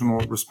constitutional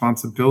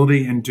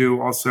responsibility, and do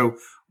also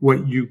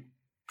what you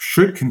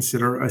should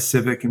consider a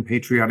civic and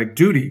patriotic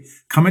duty.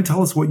 Come and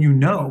tell us what you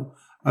know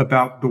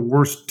about the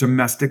worst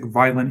domestic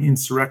violent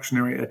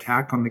insurrectionary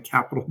attack on the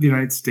Capitol of the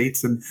United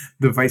States and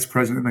the Vice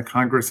President of the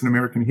Congress in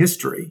American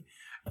history.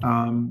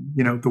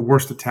 The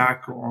worst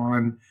attack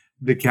on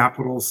the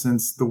Capitol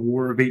since the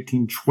War of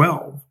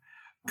 1812.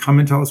 Come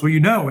and tell us what you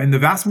know. And the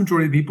vast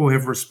majority of people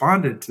have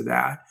responded to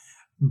that.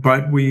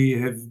 But we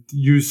have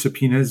used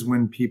subpoenas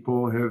when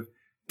people have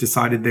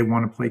decided they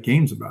want to play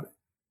games about it.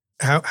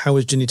 How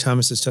is Ginny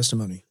Thomas's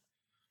testimony?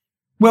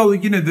 Well,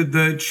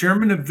 the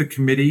chairman of the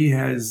committee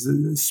has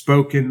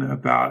spoken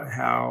about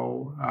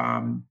how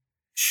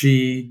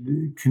she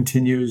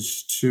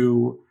continues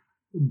to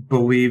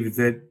believe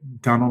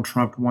that Donald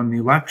Trump won the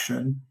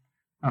election.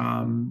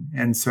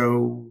 And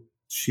so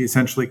she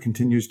essentially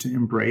continues to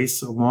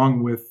embrace,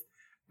 along with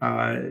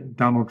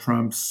Donald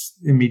Trump's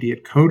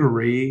immediate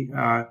coterie,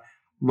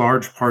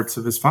 large parts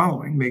of his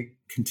following. They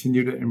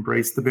continue to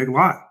embrace the big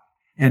lie.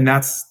 And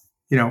that's,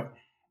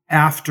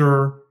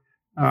 after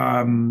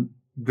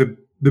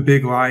the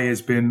big lie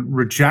has been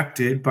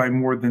rejected by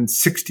more than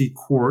 60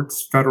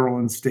 courts, federal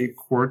and state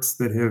courts,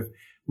 that have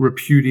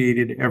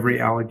repudiated every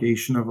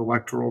allegation of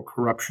electoral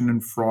corruption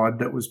and fraud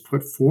that was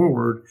put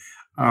forward.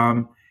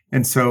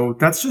 And so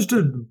that's just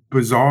a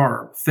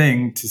bizarre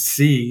thing to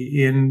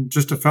see in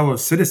just a fellow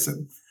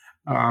citizen,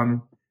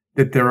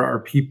 that there are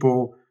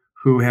people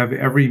who have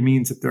every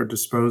means at their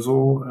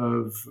disposal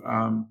of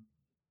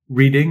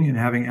reading and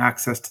having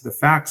access to the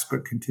facts,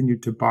 but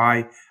continued to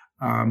buy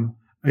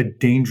a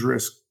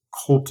dangerous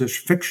cultish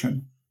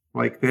fiction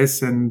like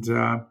this. And,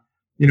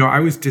 I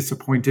was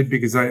disappointed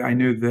because I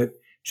knew that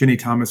Ginny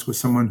Thomas was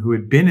someone who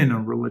had been in a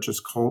religious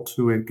cult,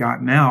 who had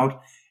gotten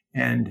out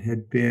and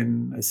had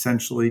been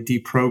essentially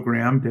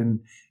deprogrammed and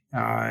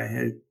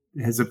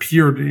has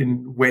appeared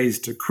in ways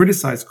to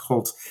criticize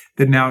cults,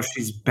 that now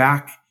she's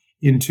back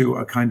into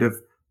a kind of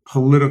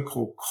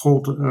political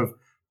cult of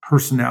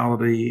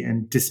personality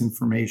and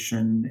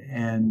disinformation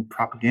and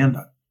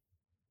propaganda.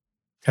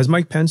 Has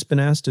Mike Pence been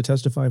asked to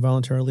testify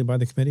voluntarily by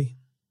the committee?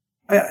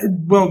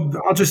 Well,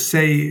 I'll just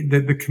say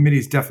that the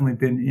committee's definitely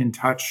been in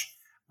touch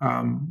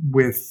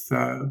with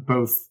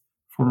both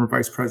former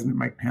Vice President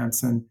Mike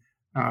Pence and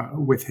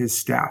with his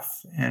staff.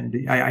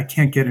 And I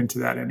can't get into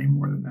that any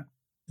more than that.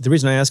 The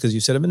reason I ask is you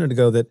said a minute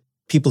ago that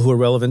people who are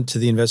relevant to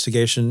the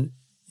investigation,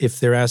 if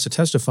they're asked to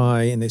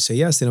testify and they say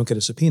yes, they don't get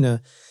a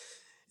subpoena.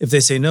 If they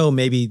say no,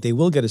 maybe they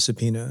will get a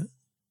subpoena.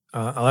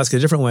 I'll ask it a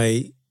different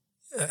way.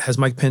 Has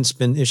Mike Pence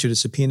been issued a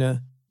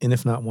subpoena? And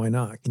if not, why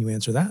not? Can you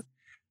answer that?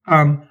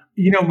 I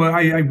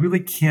really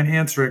can't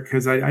answer it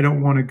because I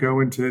don't want to go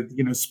into,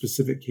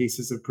 specific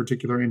cases of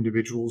particular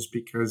individuals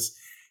because,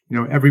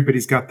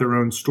 everybody's got their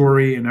own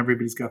story and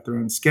everybody's got their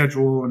own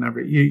schedule and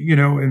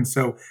and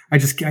so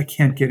I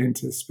can't get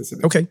into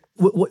specifics. Okay.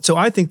 So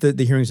I think that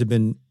the hearings have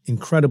been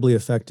incredibly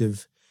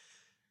effective,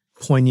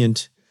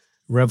 poignant,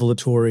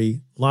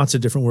 revelatory, lots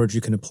of different words you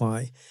can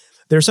apply.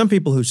 There are some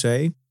people who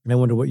say, and I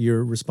wonder what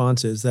your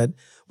response is, that,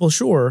 well,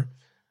 sure,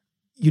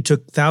 you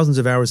took thousands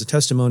of hours of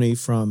testimony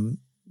from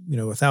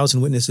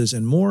 1,000 witnesses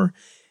and more.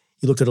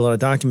 You looked at a lot of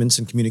documents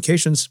and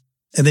communications,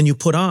 and then you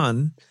put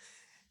on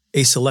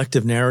a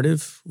selective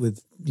narrative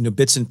with,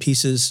 bits and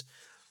pieces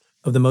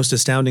of the most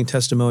astounding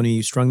testimony.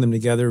 You strung them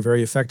together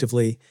very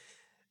effectively.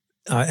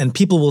 And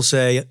people will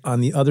say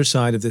on the other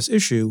side of this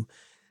issue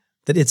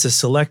that it's a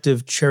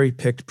selective,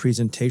 cherry-picked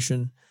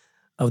presentation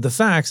of the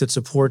facts that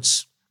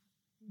supports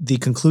the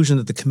conclusion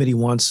that the committee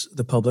wants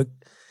the public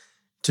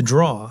to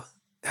draw.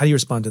 How do you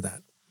respond to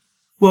that?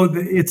 Well,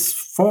 it's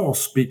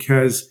false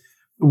because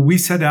we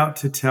set out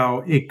to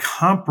tell a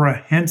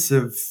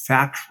comprehensive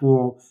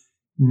factual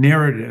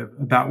narrative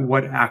about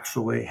what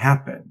actually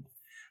happened.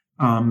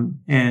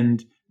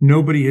 And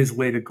nobody has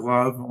laid a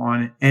glove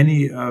on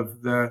any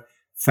of the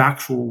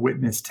factual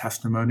witness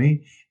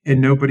testimony,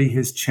 and nobody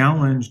has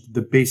challenged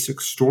the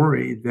basic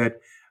story that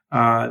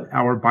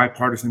our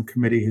bipartisan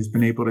committee has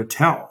been able to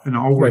tell. And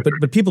all right,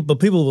 but people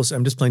will say,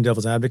 I'm just playing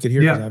devil's advocate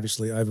here, because Yeah.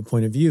 obviously I have a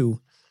point of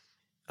view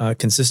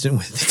consistent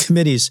with the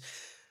committee's.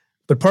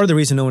 But part of the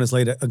reason no one has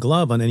laid a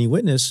glove on any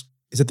witness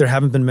is that there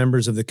haven't been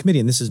members of the committee,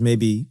 and this is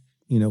maybe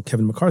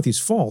Kevin McCarthy's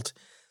fault,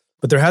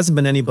 but there hasn't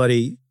been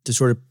anybody to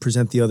sort of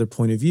present the other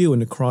point of view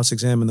and to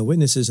cross-examine the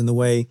witnesses in the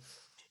way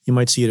you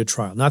might see at a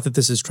trial. Not that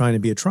this is trying to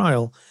be a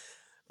trial,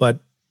 but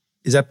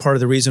is that part of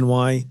the reason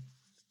why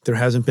there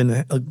hasn't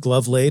been a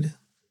glove laid?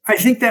 I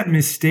think that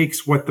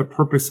mistakes what the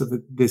purpose of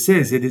this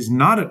is. It is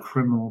not a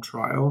criminal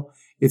trial.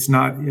 It's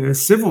not a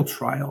civil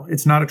trial.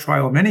 It's not a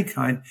trial of any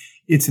kind.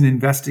 It's an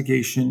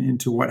investigation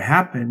into what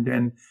happened.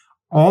 And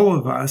all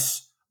of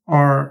us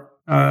are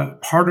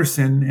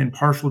partisan and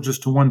partial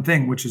just to one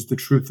thing, which is the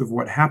truth of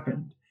what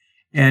happened.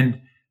 And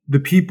the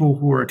people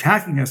who are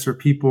attacking us are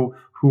people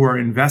who are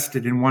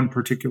invested in one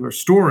particular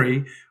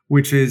story,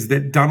 which is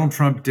that Donald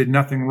Trump did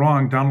nothing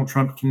wrong. Donald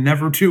Trump can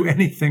never do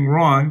anything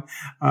wrong.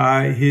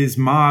 His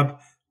mob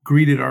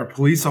greeted our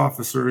police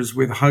officers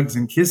with hugs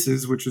and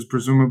kisses, which is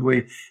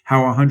presumably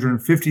how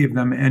 150 of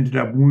them ended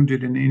up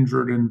wounded and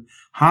injured and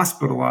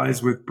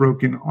hospitalized with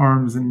broken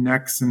arms and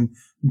necks and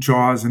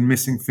jaws and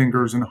missing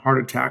fingers and heart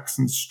attacks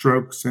and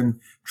strokes and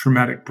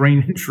traumatic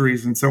brain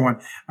injuries and so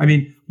on. I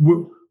mean,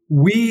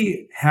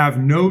 we have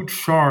no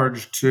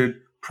charge to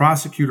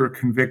prosecute or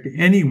convict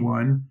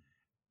anyone.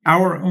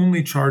 Our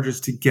only charge is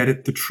to get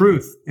at the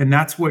truth. And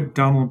that's what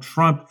Donald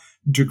Trump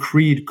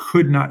decreed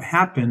could not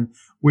happen,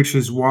 which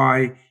is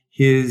why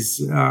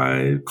his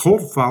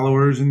cult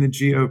followers in the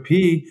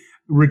GOP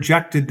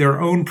rejected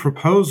their own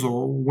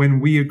proposal when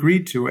we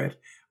agreed to it.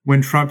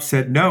 When Trump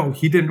said no,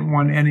 he didn't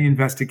want any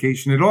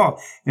investigation at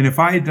all. And if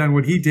I had done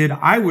what he did,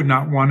 I would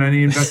not want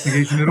any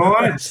investigation at all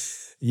either.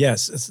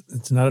 Yes,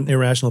 it's not an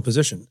irrational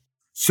position.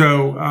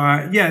 So,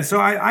 so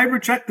I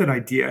reject that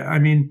idea. I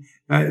mean,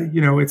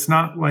 it's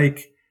not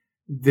like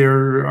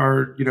there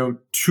are,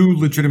 two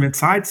legitimate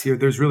sides here.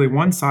 There's really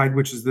one side,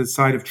 which is the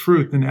side of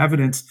truth and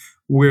evidence,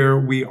 where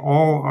we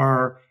all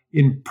are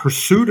in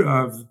pursuit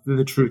of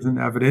the truth and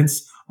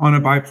evidence on a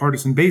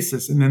bipartisan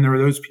basis. And then there are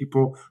those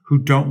people who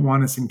don't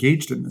want us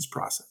engaged in this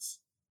process.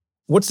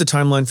 What's the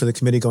timeline for the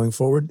committee going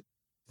forward?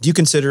 Do you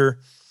consider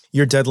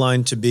your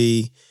deadline to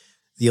be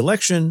the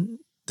election,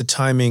 the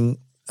timing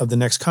of the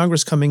next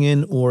Congress coming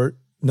in, or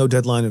no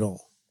deadline at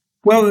all?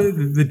 Well,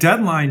 the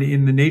deadline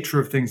in the nature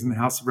of things in the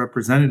House of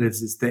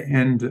Representatives is the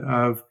end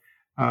of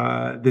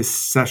this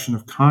session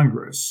of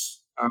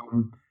Congress,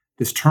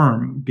 this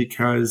term,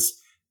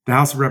 because the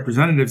House of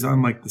Representatives,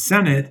 unlike the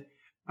Senate,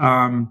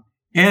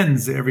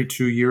 ends every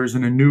 2 years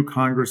and a new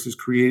Congress is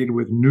created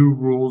with new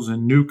rules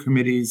and new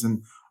committees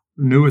and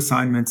new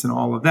assignments and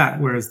all of that.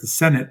 Whereas the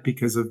Senate,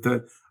 because of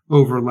the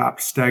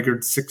overlapped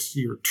staggered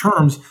 6-year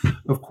terms,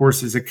 of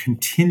course, is a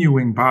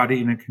continuing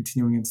body and a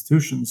continuing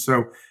institution.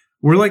 So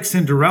we're like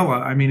Cinderella.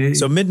 I mean,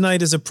 so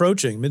midnight is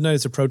approaching. Midnight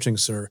is approaching,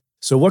 sir.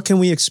 So what can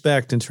we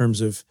expect in terms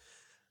of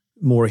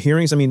more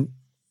hearings? I mean,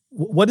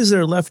 what is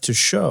there left to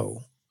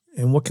show?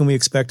 And what can we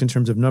expect in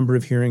terms of number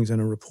of hearings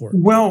and a report?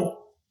 Well,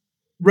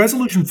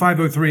 Resolution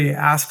 503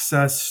 asks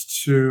us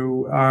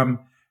to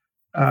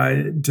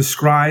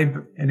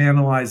describe and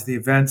analyze the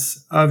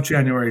events of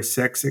January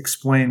 6th,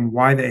 explain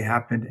why they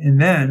happened,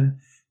 and then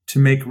to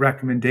make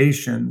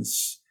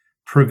recommendations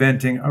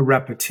preventing a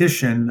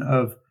repetition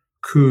of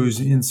coups,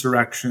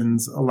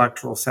 insurrections,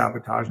 electoral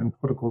sabotage, and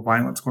political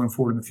violence going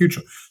forward in the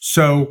future.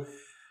 So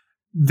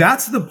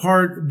that's the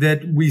part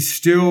that we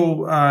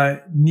still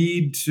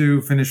need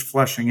to finish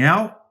fleshing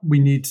out. We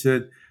need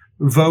to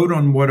vote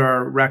on what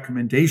our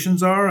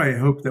recommendations are. I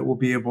hope that we'll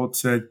be able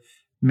to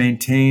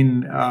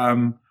maintain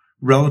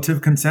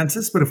relative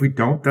consensus, but if we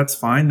don't, that's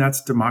fine.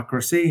 That's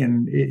democracy.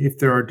 And if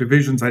there are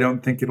divisions, I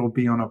don't think it'll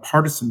be on a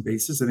partisan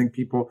basis. I think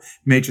people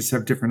may just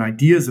have different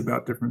ideas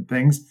about different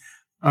things.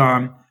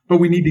 But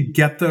we need to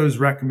get those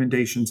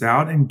recommendations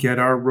out and get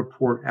our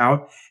report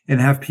out and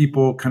have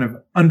people kind of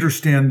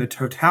understand the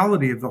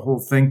totality of the whole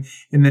thing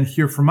and then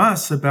hear from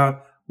us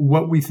about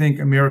what we think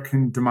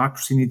American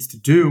democracy needs to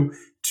do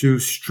to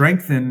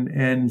strengthen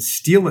and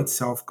steel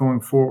itself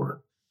going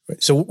forward.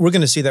 So we're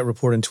going to see that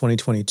report in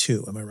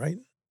 2022. Am I right?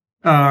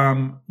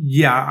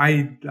 Yeah,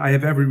 I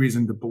have every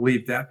reason to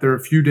believe that. There are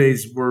a few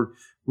days we're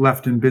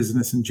left in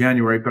business in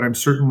January, but I'm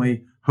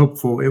certainly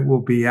hopeful it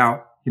will be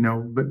out,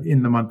 but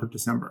in the month of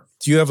December.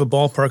 Do you have a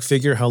ballpark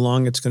figure how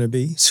long it's going to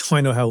be? So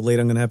I know how late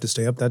I'm going to have to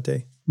stay up that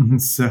day.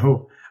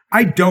 So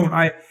I don't.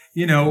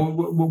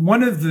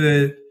 One of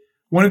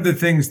the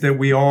things that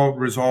we all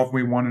resolved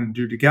we wanted to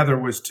do together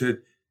was to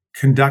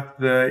conduct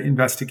the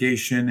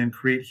investigation and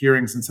create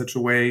hearings in such a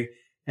way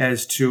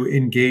as to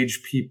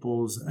engage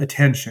people's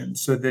attention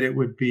so that it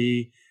would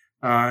be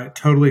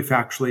totally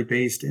factually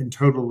based and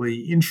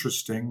totally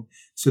interesting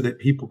so that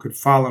people could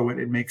follow it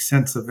and make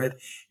sense of it.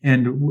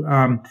 And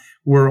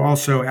we're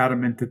also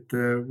adamant that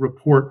the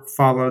report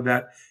follow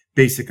that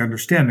basic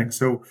understanding.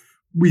 So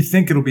we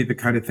think it'll be the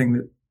kind of thing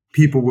that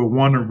people will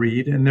want to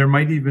read. And there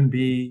might even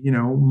be,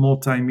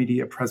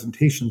 multimedia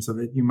presentations of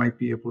it. You might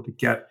be able to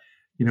get,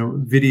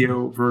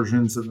 video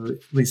versions of at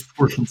least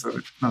portions of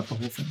it, not the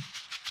whole thing.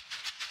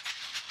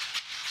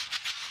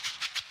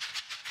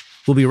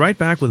 We'll be right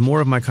back with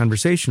more of my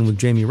conversation with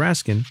Jamie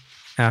Raskin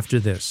after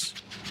this.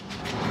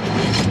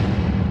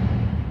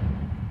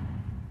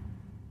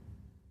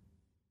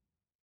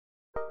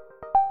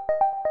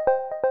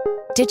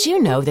 Did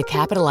you know the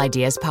Capital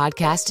Ideas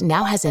podcast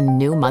now has a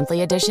new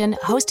monthly edition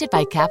hosted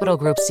by Capital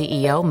Group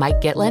CEO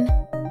Mike Gitlin?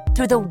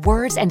 Through the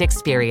words and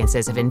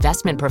experiences of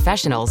investment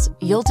professionals,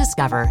 you'll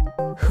discover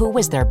who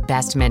was their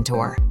best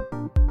mentor,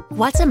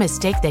 what's a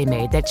mistake they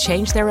made that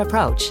changed their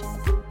approach,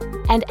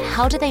 and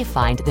how do they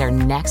find their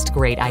next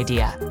great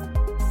idea.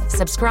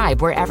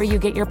 Subscribe wherever you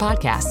get your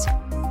podcasts.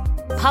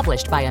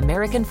 Published by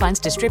American Funds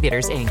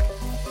Distributors, Inc.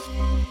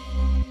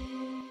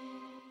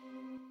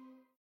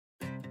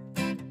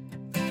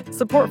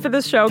 Support for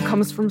this show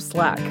comes from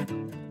Slack.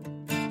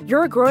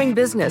 You're a growing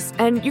business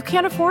and you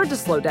can't afford to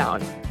slow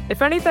down.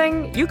 If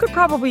anything, you could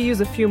probably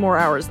use a few more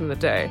hours in the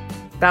day.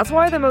 That's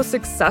why the most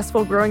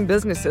successful growing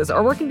businesses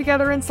are working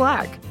together in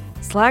Slack.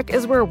 Slack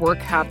is where work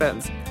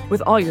happens,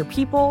 with all your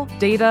people,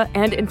 data,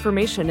 and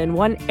information in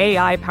one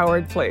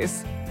AI-powered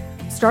place.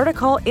 Start a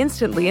call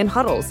instantly in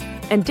huddles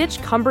and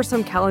ditch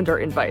cumbersome calendar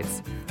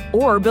invites.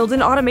 Or build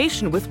an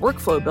automation with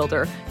Workflow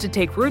Builder to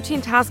take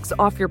routine tasks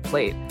off your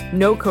plate.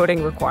 No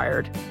coding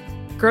required.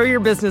 Grow your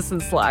business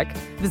in Slack.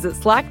 Visit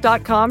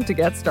slack.com to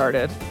get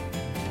started.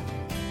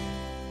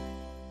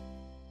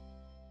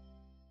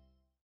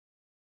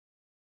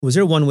 Was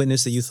there one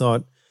witness that you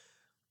thought,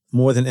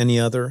 more than any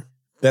other,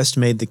 best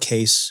made the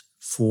case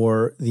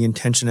for the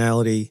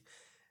intentionality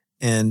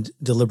and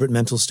deliberate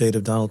mental state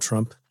of Donald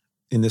Trump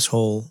in this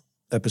whole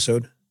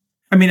episode?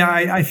 I mean,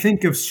 I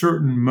think of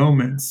certain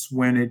moments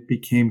when it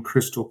became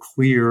crystal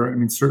clear. I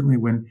mean, certainly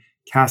when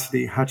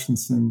Cassidy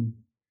Hutchinson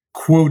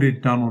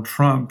quoted Donald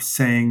Trump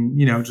saying,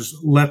 just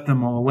let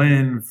them all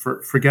in,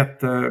 forget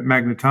the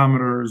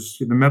magnetometers,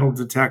 the metal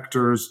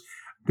detectors.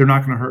 They're not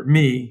going to hurt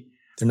me.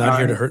 They're not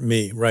here to hurt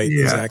me. Right,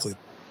 yeah. Exactly.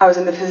 I was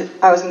in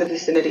the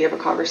vicinity of a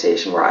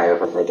conversation where I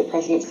overheard the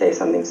president say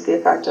something to the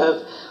effect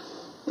of,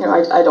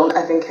 I don't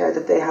effing care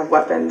that they have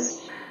weapons.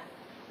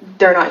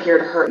 They're not here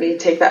to hurt me.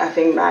 Take the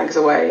effing mags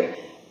away.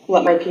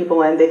 Let my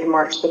people in. They can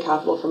march to the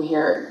Capitol from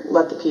here.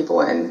 Let the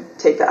people in.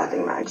 Take the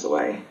effing mags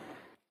away.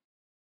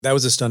 That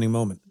was a stunning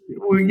moment.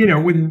 Well,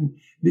 when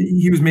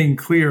he was making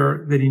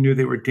clear that he knew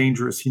they were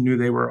dangerous, he knew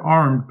they were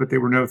armed, but they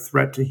were no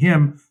threat to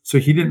him. So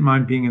he didn't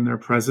mind being in their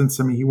presence.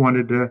 I mean, he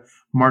wanted to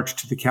march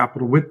to the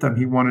Capitol with them.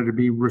 He wanted to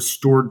be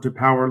restored to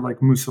power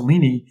like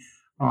Mussolini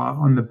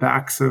on the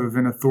backs of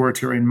an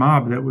authoritarian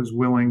mob that was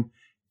willing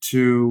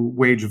to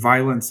wage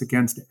violence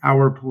against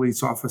our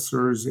police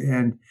officers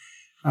and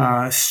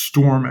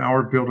storm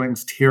our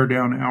buildings, tear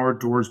down our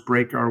doors,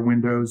 break our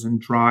windows,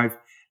 and drive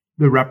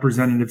the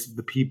representatives of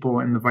the people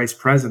and the vice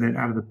president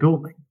out of the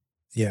building.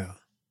 Yeah.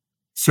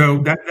 So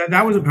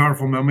that was a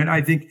powerful moment.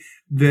 I think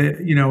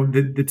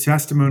the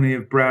testimony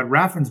of Brad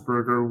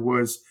Raffensperger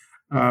was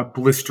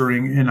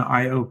blistering and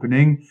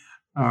eye-opening.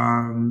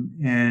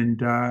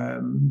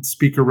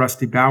 Speaker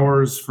Rusty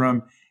Bowers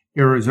from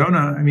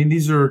Arizona. I mean,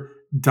 these are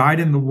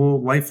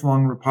dyed-in-the-wool,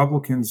 lifelong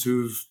Republicans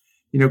who've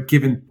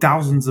given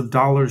thousands of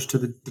dollars to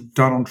the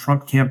Donald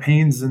Trump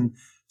campaigns and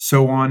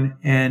so on,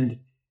 and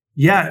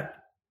yet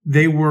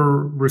they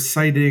were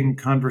reciting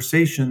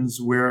conversations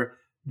where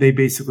they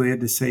basically had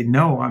to say,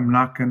 no, I'm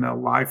not going to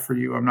lie for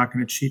you. I'm not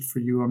going to cheat for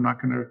you. I'm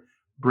not going to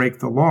break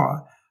the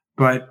law.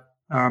 But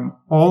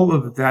all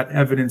of that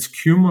evidence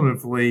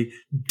cumulatively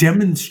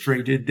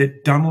demonstrated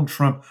that Donald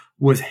Trump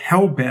was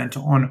hell-bent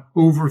on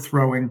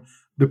overthrowing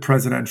the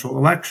presidential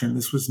election.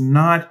 This was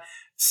not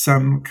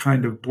some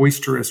kind of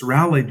boisterous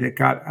rally that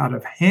got out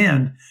of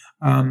hand.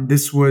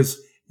 This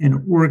was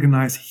an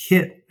organized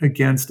hit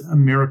against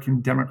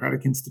American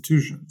democratic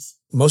institutions.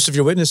 Most of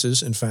your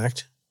witnesses, in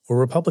fact, were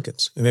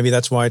Republicans. And maybe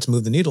that's why it's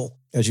moved the needle,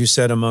 as you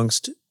said,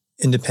 amongst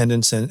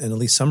independents and at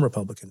least some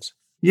Republicans.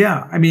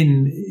 Yeah. I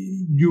mean,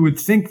 you would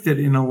think that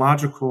in a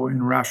logical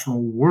and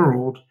rational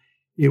world,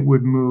 it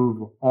would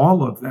move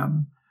all of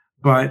them.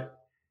 But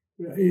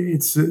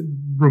it's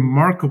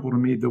remarkable to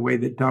me the way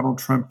that Donald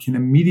Trump can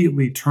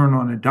immediately turn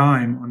on a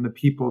dime on the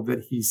people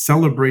that he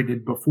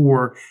celebrated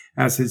before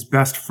as his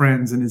best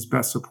friends and his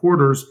best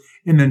supporters,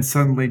 and then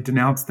suddenly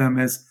denounce them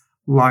as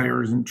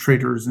liars and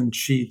traitors and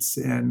cheats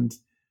and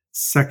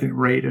second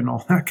rate and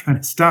all that kind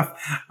of stuff.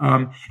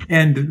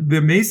 And the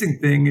amazing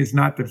thing is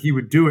not that he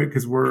would do it,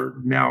 because we're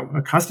now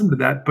accustomed to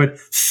that, but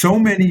so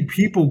many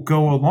people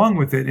go along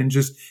with it and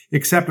just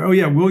accept, oh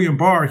yeah, William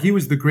Barr, he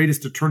was the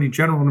greatest attorney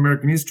general in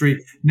American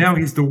history. Now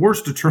he's the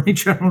worst attorney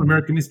general in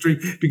American history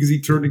because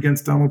he turned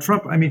against Donald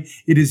Trump. I mean,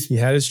 he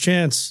had his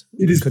chance.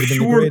 It is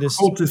pure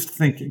cultist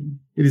thinking.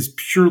 It is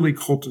purely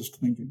cultist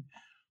thinking.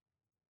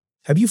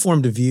 Have you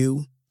formed a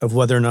view of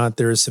whether or not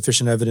there is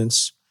sufficient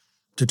evidence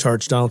to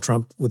charge Donald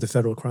Trump with a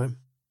federal crime?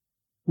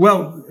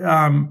 Well,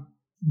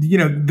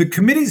 the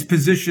committee's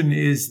position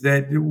is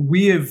that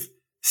we have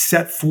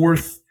set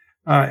forth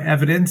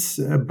evidence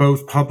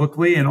both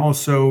publicly and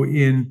also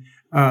in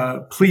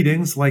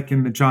pleadings, like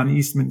in the John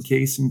Eastman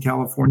case in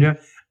California,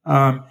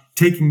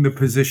 taking the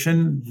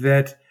position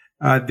that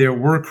there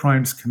were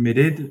crimes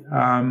committed.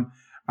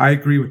 I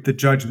agree with the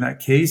judge in that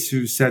case,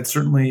 who said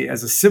certainly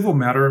as a civil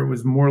matter, it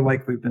was more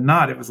likely than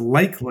not. It was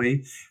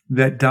likely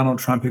that Donald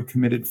Trump had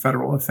committed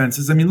federal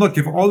offenses. I mean, look,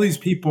 if all these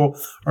people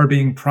are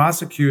being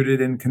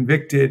prosecuted and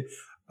convicted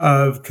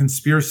of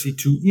conspiracy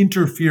to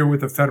interfere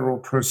with a federal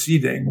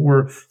proceeding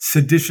or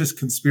seditious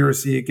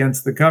conspiracy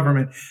against the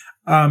government,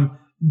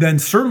 then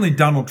certainly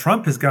Donald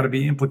Trump has got to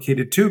be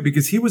implicated too,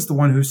 because he was the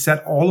one who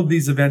set all of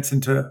these events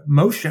into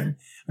motion.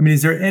 I mean,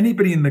 is there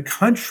anybody in the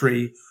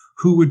country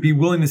who would be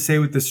willing to say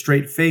with a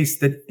straight face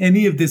that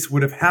any of this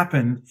would have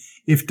happened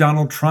if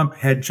Donald Trump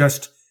had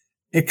just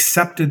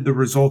accepted the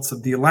results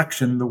of the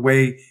election the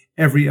way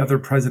every other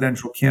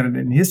presidential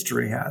candidate in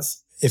history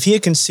has? If he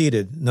had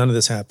conceded, none of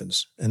this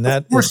happens. And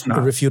that is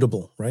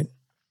irrefutable, right?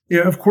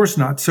 Yeah, of course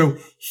not. So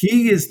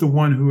he is the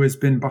one who has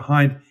been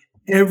behind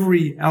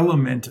every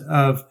element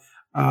of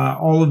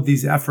all of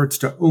these efforts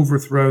to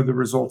overthrow the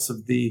results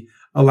of the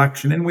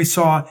election. And we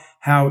saw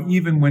how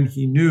even when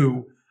he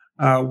knew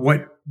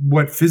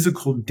what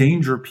physical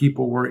danger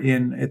people were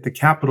in at the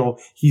Capitol,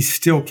 he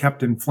still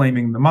kept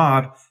inflaming the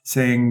mob,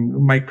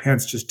 saying Mike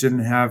Pence just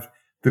didn't have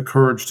the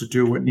courage to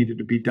do what needed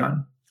to be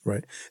done.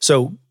 Right.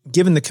 So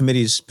given the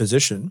committee's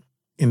position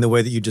in the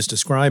way that you just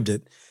described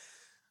it,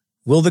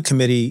 will the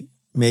committee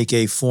make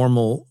a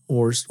formal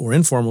or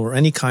informal or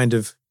any kind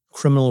of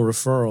criminal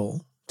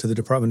referral to the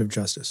Department of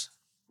Justice?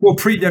 Well,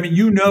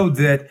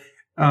 that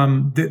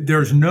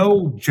there's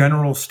no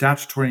general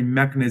statutory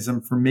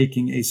mechanism for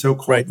making a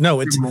so-called right.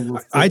 No, criminal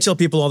referral. I tell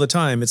people all the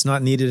time, it's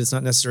not needed, it's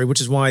not necessary, which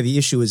is why the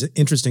issue is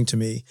interesting to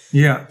me.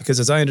 Yeah. Because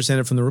as I understand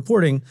it from the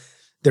reporting,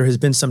 there has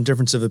been some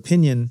difference of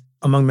opinion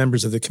among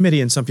members of the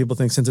committee, and some people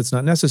think since it's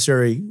not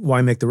necessary,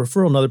 why make the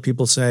referral? And other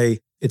people say,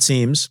 it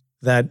seems,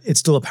 that it's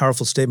still a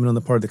powerful statement on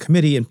the part of the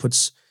committee and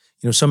puts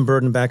some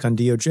burden back on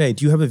DOJ.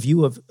 Do you have a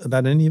view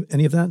about any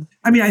of that?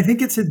 I mean, I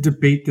think it's a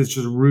debate that's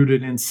just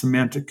rooted in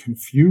semantic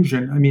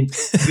confusion. I mean,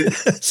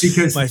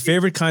 because my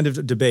favorite kind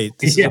of debate.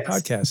 This is a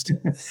podcast.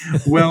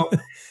 Well,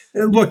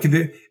 look,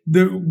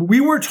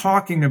 we were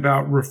talking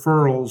about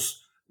referrals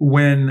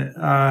when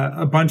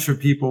a bunch of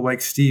people like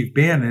Steve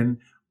Bannon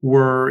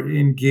were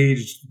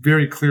engaged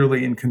very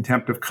clearly in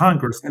contempt of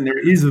Congress, and there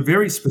is a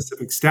very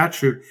specific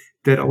statute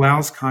that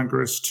allows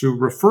Congress to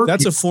refer.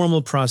 That's people. A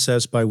formal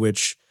process by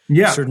which.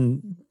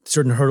 Certain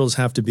hurdles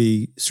have to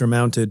be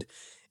surmounted.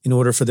 in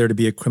order for there to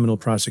be a criminal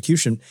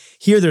prosecution.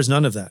 Here, there's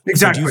none of that.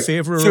 Exactly. So do you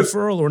favor a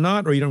referral or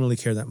not, or you don't really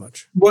care that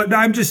much? Well,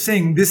 I'm just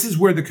saying this is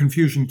where the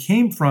confusion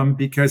came from,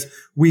 because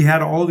we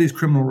had all of these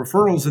criminal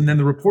referrals, and then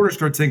the reporter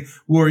started saying,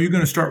 well, are you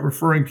going to start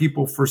referring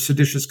people for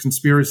seditious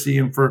conspiracy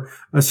and for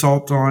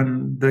assault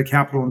on the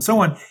Capitol and so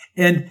on?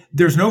 And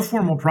there's no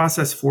formal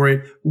process for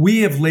it.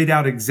 We have laid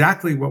out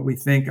exactly what we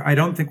think. I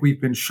don't think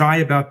we've been shy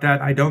about that.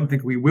 I don't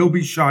think we will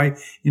be shy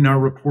in our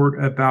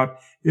report about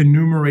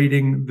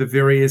enumerating the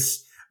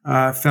various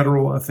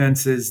federal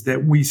offenses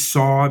that we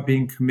saw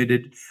being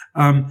committed.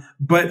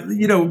 But,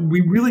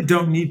 we really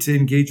don't need to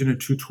engage in a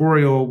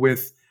tutorial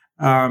with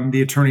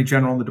the Attorney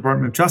General and the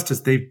Department of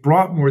Justice. They've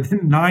brought more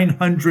than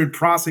 900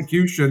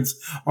 prosecutions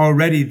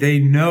already. They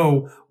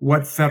know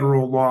what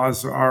federal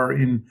laws are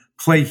in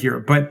play here.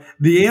 But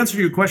the answer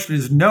to your question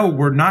is no,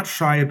 we're not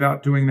shy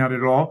about doing that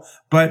at all.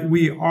 But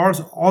we are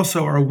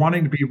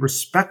wanting to be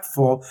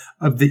respectful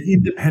of the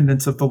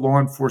independence of the law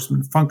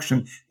enforcement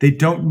function. They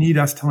don't need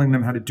us telling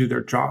them how to do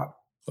their job.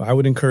 I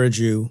would encourage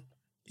you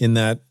in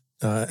that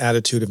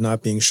attitude of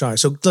not being shy.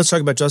 So let's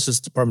talk about Justice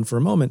Department for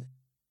a moment.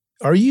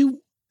 Are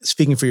you,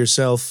 speaking for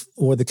yourself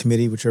or the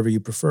committee, whichever you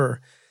prefer,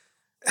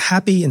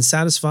 happy and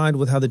satisfied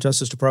with how the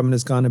Justice Department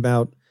has gone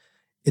about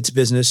its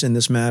business in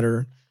this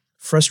matter?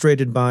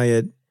 Frustrated by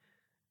it,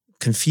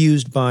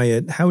 confused by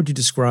it? How would you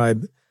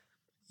describe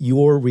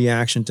your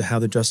reaction to how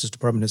the Justice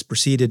Department has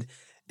proceeded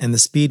and the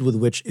speed with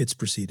which it's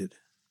proceeded?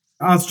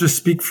 I'll just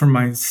speak for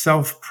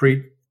myself,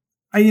 Preet.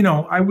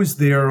 I was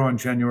there on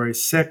January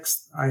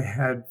 6th. I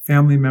had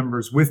family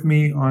members with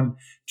me on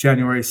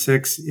January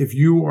 6th. If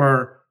you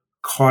are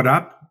caught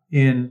up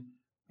in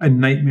a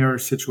nightmare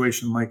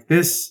situation like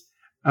this,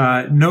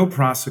 no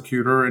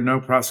prosecutor and no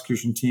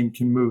prosecution team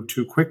can move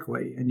too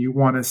quickly. And you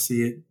want to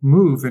see it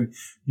move, and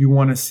you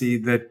want to see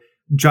that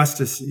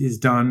justice is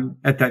done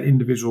at that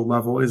individual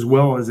level as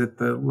well as at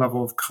the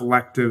level of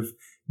collective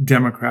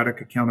democratic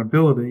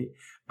accountability.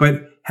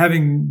 But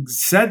having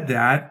said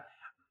that,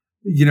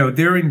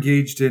 they're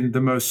engaged in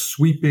the most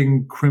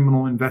sweeping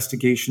criminal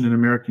investigation in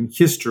American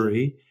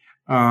history.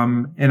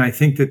 And I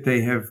think that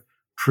they have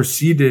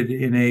proceeded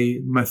in a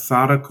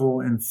methodical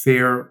and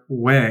fair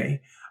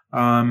way.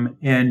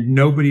 And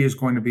nobody is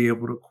going to be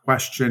able to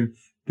question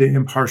the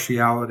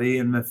impartiality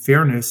and the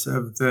fairness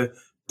of the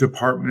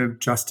Department of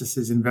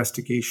Justice's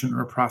investigation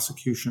or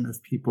prosecution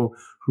of people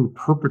who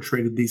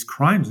perpetrated these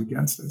crimes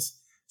against us.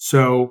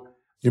 So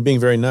you're being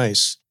very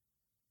nice.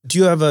 Do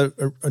you have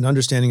an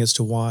understanding as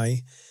to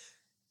why,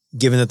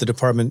 given that the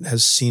department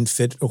has seen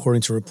fit,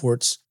 according to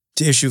reports,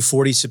 to issue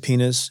 40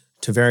 subpoenas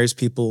to various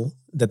people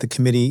that the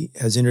committee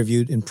has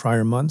interviewed in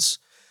prior months,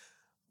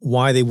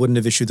 why they wouldn't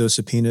have issued those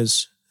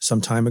subpoenas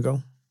some time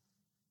ago?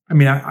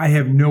 I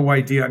have no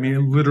idea.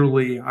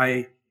 Literally,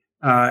 I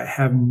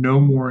have no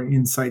more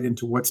insight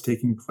into what's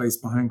taking place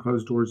behind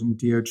closed doors in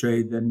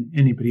DOJ than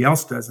anybody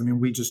else does.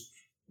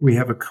 We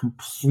have a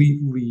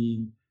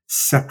completely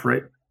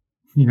separate,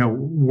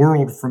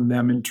 world from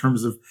them in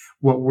terms of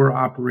what we're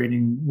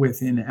operating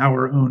within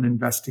our own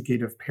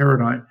investigative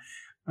paradigm.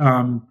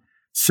 And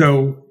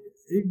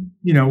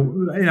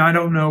I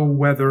don't know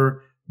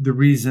whether the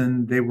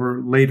reason they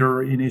were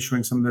later in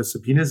issuing some of those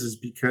subpoenas is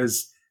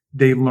because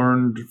they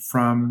learned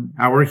from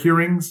our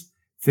hearings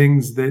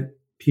things that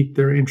piqued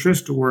their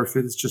interest, or if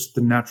it's just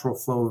the natural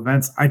flow of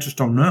events. I just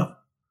don't know.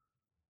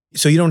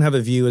 So you don't have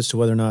a view as to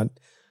whether or not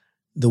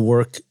the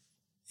work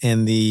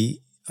and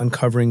the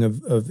uncovering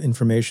of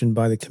information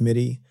by the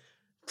committee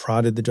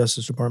prodded the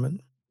Justice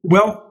Department?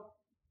 Well,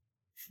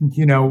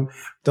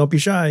 don't be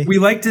shy. We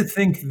like to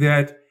think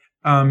that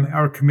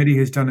our committee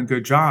has done a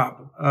good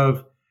job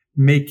of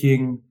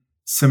making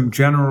some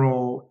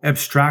general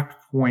abstract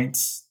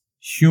points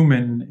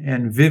human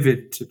and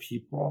vivid to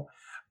people.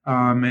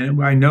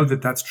 And I know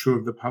that that's true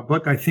of the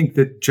public. I think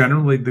that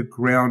generally the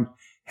ground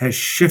has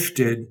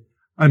shifted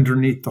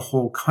underneath the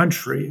whole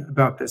country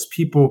about this.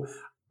 People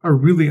are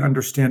really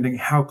understanding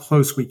how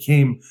close we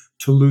came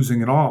to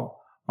losing it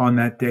all on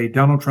that day.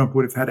 Donald Trump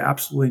would have had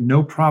absolutely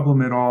no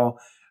problem at all,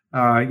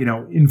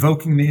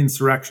 invoking the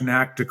Insurrection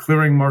Act,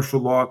 declaring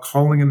martial law,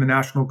 calling in the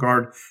National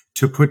Guard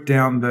to put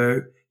down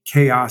the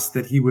chaos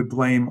that he would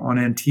blame on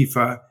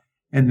Antifa,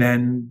 and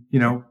then,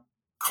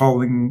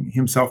 calling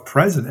himself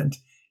president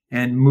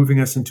and moving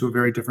us into a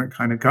very different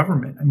kind of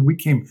government. And we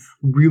came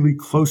really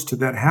close to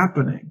that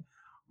happening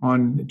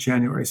on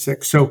January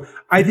 6th. So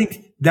I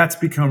think that's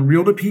become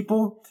real to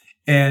people.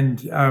 And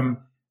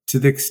to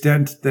the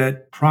extent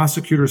that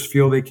prosecutors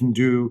feel they can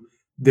do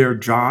their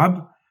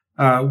job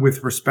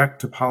with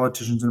respect to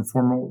politicians and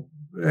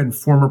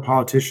former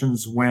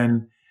politicians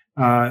when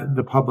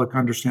the public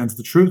understands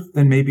the truth,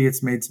 then maybe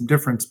it's made some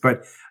difference.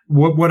 But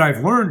what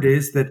I've learned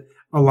is that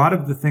a lot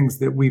of the things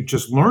that we've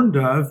just learned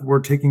of were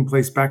taking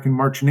place back in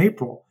March and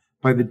April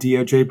by the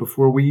DOJ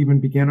before we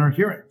even began our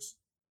hearings.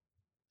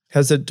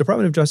 Has the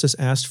Department of Justice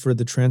asked for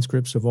the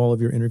transcripts of all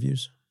of your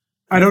interviews?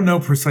 I don't know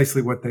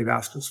precisely what they've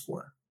asked us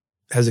for.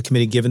 Has the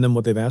committee given them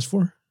what they've asked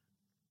for?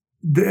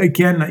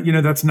 Again,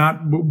 that's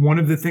not one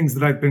of the things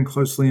that I've been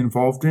closely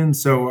involved in.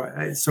 So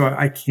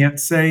I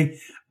can't say.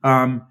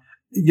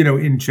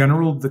 in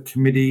general, the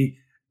committee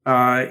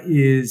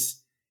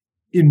is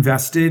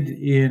invested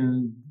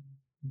in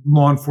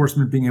law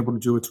enforcement being able to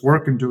do its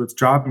work and do its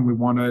job, and we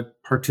want to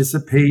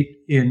participate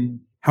in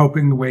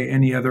helping the way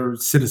any other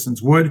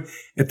citizens would.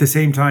 At the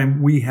same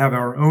time, we have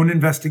our own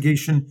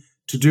investigation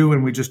to do,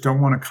 and we just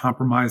don't want to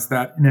compromise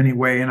that in any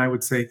way. And I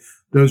would say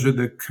those are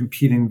the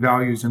competing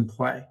values in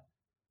play.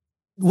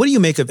 What do you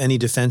make of any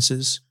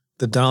defenses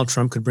that Donald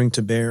Trump could bring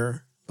to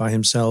bear by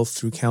himself,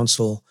 through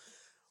counsel,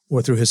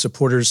 or through his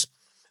supporters,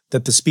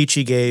 that the speech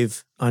he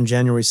gave on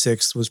January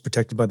 6th was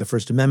protected by the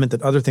First Amendment,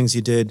 that other things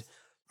he did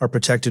are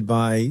protected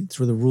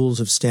through the rules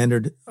of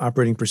standard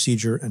operating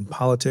procedure and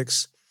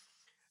politics?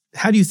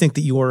 How do you think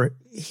that your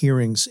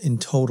hearings in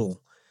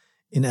total,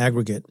 in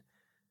aggregate,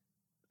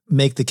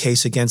 make the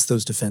case against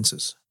those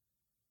defenses?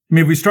 I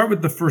mean, if we start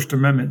with the First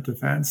Amendment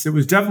defense, it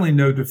was definitely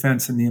no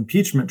defense in the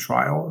impeachment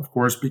trial, of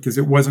course, because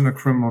it wasn't a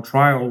criminal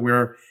trial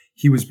where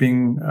he was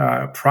being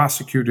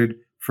prosecuted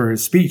for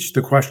his speech.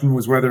 The question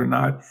was whether or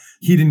not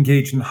he'd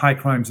engaged in high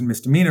crimes and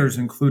misdemeanors,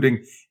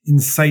 including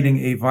inciting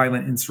a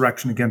violent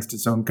insurrection against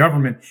his own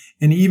government.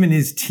 And even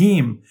his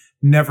team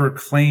never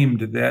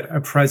claimed that a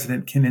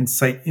president can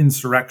incite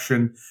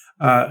insurrection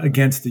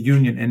against the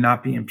union and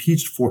not be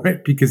impeached for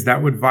it, because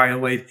that would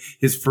violate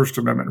his First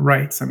Amendment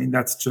rights. I mean,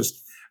 that's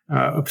just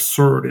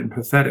absurd and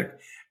pathetic.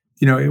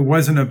 It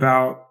wasn't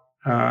about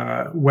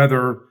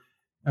whether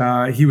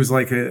he was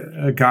like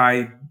a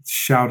guy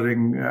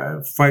shouting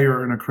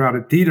fire in a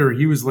crowded theater.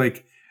 He was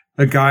like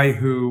a guy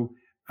who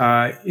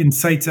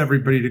incites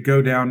everybody to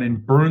go down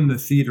and burn the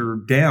theater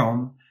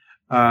down.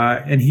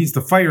 And he's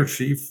the fire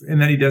chief, and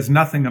then he does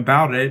nothing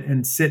about it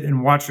and sit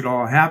and watch it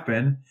all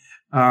happen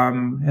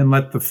and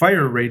let the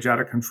fire rage out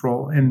of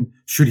control. And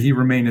should he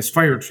remain as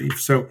fire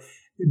chief? So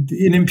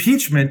in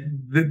impeachment,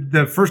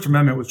 the First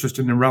Amendment was just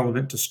an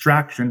irrelevant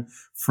distraction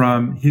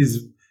from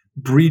his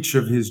breach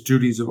of his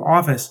duties of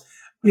office.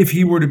 If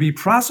he were to be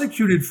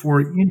prosecuted for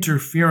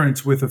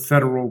interference with a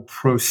federal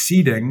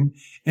proceeding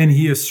and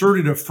he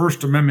asserted a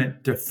First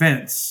Amendment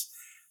defense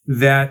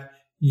that,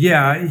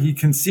 yeah, he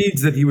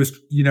concedes that he was,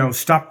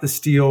 stop the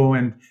steal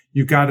and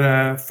you've got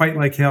to fight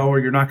like hell or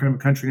you're not going to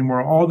have a country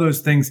anymore, all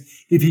those things.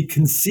 If he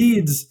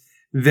concedes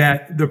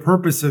that the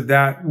purpose of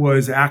that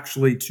was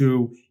actually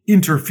to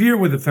interfere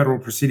with a federal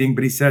proceeding,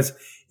 but he says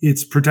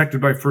it's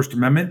protected by First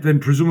Amendment, then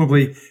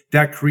presumably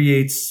that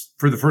creates,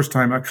 for the first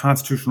time, a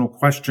constitutional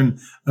question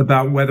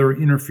about whether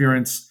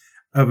interference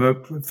of a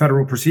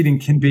federal proceeding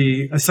can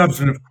be a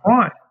substantive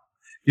crime,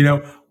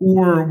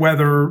 or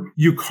whether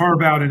you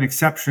carve out an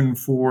exception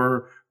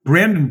for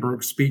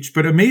Brandenburg's speech.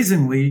 But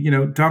amazingly,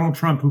 Donald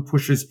Trump, who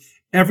pushes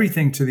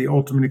everything to the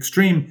ultimate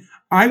extreme,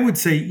 I would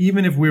say,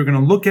 even if we were going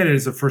to look at it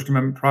as a First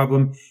Amendment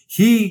problem,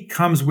 he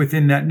comes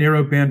within that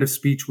narrow band of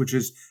speech, which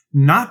is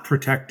not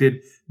protected,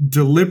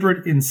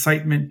 deliberate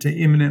incitement to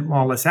imminent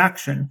lawless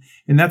action.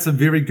 And that's a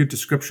very good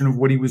description of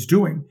what he was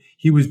doing.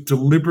 He was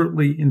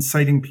deliberately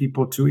inciting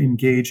people to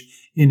engage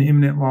in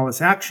imminent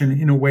lawless action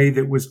in a way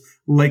that was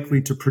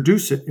likely to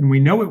produce it. And we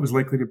know it was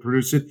likely to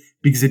produce it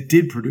because it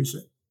did produce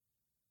it.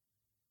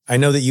 I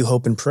know that you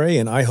hope and pray,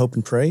 and I hope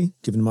and pray,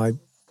 given my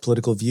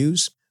political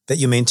views, that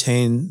you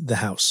maintain the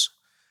House.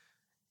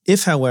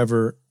 If,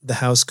 however, the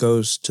House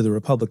goes to the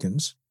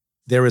Republicans,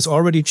 there is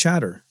already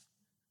chatter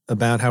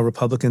about how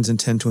Republicans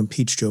intend to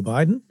impeach Joe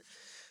Biden.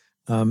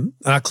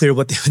 Not clear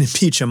what they would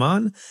impeach him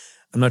on.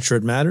 I'm not sure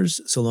it matters,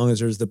 so long as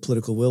there's the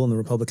political will on the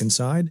Republican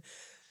side.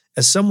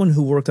 As someone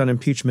who worked on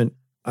impeachment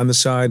on the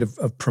side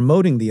of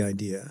promoting the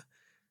idea,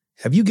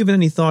 have you given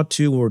any thought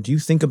to, or do you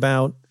think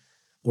about,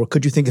 or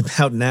could you think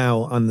about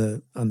now on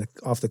the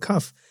off the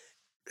cuff,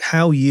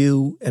 how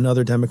you and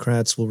other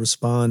Democrats will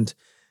respond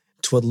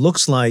to what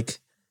looks like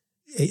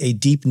a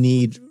deep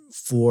need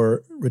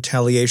for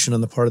retaliation on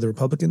the part of the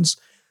Republicans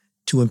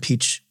to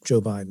impeach Joe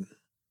Biden?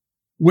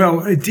 Well,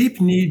 a deep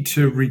need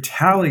to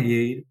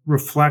retaliate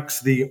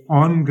reflects the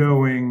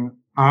ongoing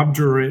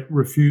obdurate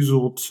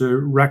refusal to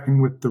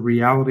reckon with the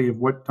reality of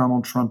what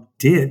Donald Trump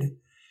did.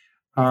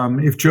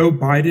 If Joe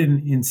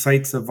Biden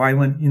incites a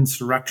violent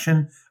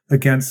insurrection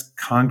against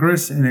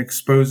Congress and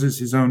exposes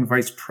his own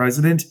vice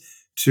president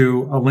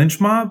to a lynch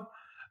mob,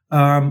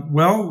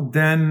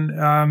 then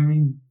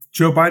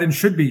Joe Biden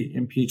should be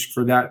impeached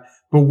for that.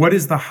 But what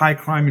is the high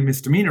crime and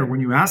misdemeanor?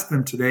 When you ask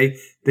them today,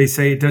 they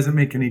say it doesn't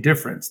make any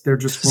difference. They're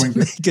just going to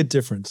make a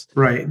difference.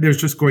 Right.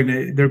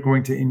 They're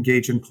going to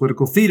engage in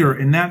political theater.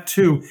 And that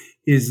too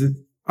is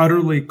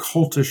utterly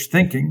cultish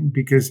thinking,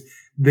 because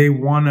they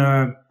want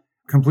to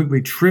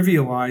completely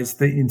trivialize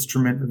the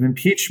instrument of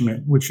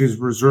impeachment, which is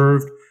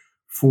reserved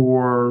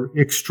for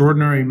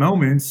extraordinary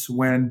moments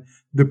when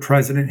the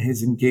president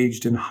has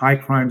engaged in high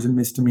crimes and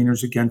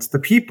misdemeanors against the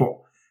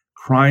people.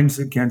 Crimes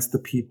against the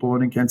people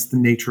and against the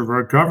nature of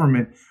our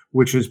government,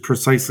 which is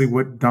precisely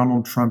what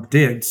Donald Trump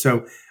did.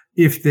 So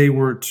if they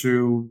were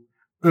to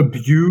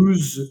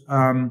abuse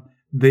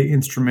the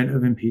instrument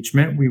of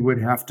impeachment, we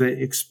would have to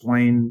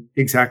explain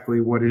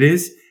exactly what it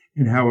is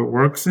and how it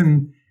works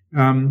and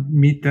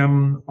meet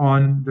them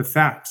on the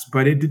facts.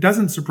 But it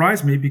doesn't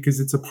surprise me, because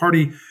it's a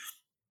party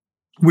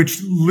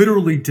which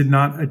literally did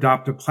not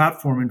adopt a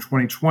platform in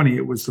 2020.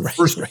 It was the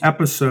first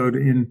episode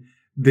in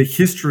the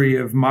history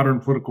of modern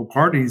political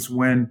parties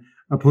when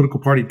a political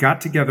party got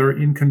together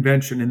in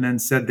convention and then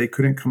said they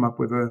couldn't come up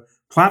with a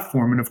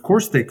platform. And of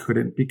course they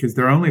couldn't, because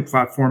their only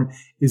platform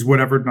is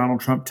whatever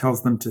Donald Trump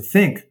tells them to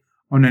think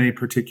on any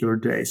particular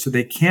day. So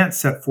they can't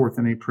set forth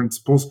any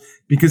principles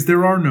because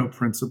there are no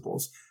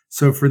principles.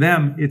 So for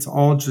them, it's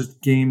all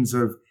just games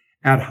of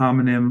ad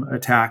hominem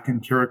attack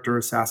and character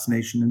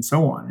assassination and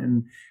so on.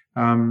 And,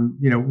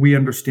 we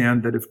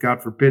understand that if,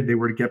 God forbid, they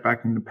were to get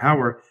back into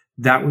power,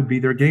 that would be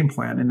their game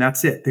plan. And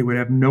that's it. They would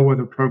have no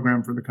other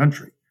program for the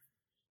country.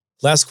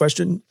 Last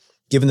question,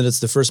 given that it's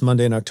the first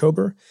Monday in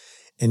October,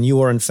 and you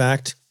are, in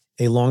fact,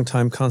 a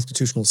longtime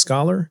constitutional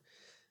scholar,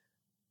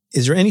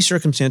 is there any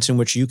circumstance in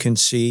which you can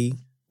see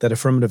that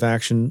affirmative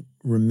action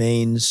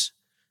remains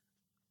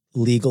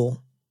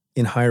legal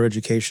in higher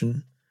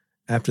education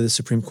after the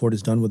Supreme Court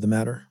is done with the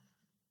matter?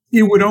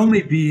 It would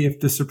only be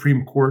if the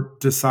Supreme Court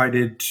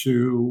decided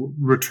to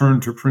return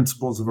to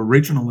principles of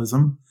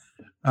originalism,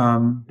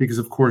 because,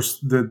 of course,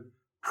 the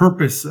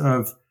purpose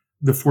of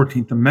the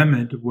 14th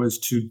Amendment was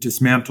to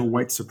dismantle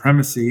white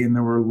supremacy, and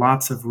there were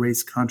lots of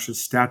race-conscious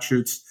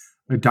statutes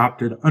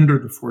adopted under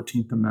the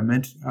 14th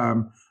Amendment.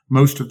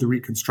 Most of the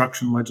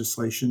Reconstruction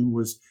legislation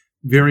was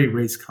very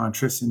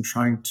race-conscious in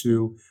trying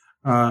to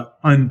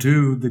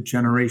undo the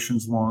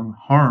generations-long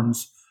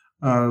harms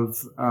of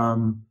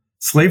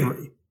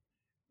slavery.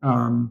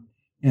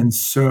 And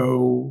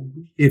so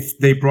if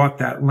they brought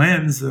that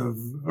lens of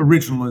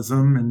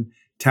originalism and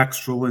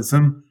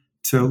textualism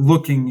to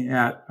looking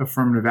at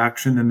affirmative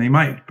action, then they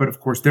might. But of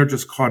course, they're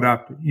just caught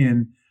up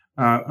in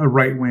a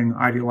right-wing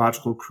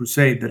ideological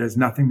crusade that has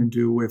nothing to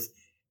do with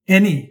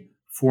any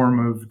form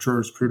of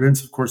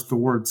jurisprudence. Of course, the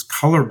words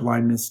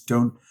colorblindness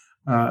don't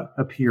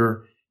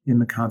appear in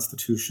the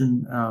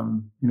Constitution.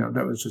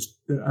 That was just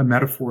a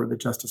metaphor that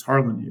Justice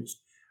Harlan used.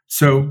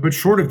 So, but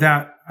short of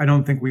that, I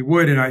don't think we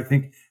would. And I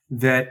think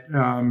that,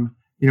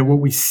 what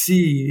we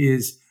see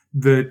is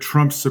the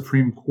Trump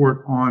Supreme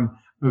Court on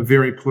a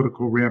very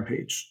political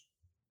rampage.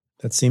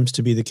 That seems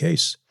to be the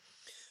case.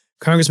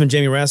 Congressman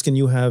Jamie Raskin,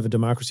 you have a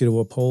democracy to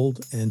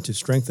uphold and to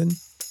strengthen.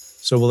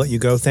 So we'll let you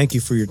go. Thank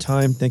you for your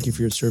time. Thank you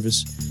for your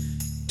service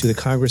to the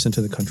Congress and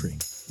to the country.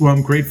 Well,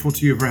 I'm grateful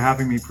to you for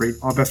having me. Great.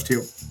 All best to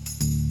you.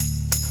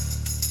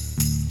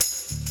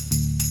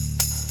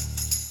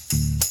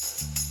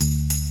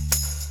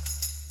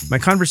 My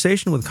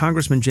conversation with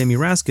Congressman Jamie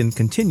Raskin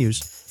continues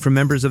for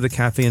members of the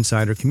Cafe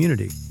Insider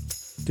community.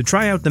 To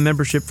try out the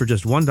membership for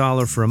just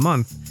 $1 for a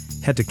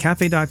month, head to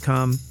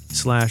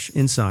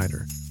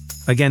cafe.com/insider.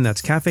 Again,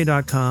 that's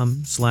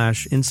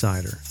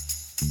cafe.com/insider.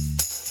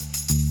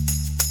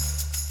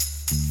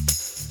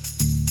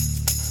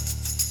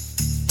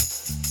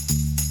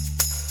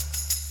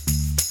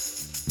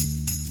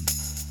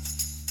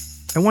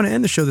 I want to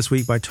end the show this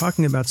week by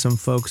talking about some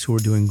folks who are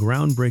doing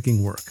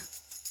groundbreaking work.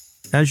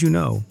 As you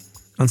know,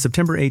 on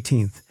September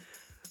 18th,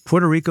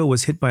 Puerto Rico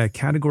was hit by a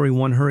Category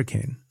 1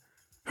 hurricane,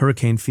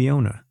 Hurricane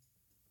Fiona.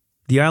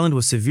 The island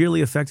was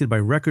severely affected by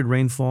record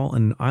rainfall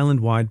and an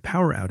island-wide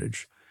power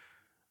outage.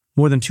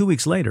 More than 2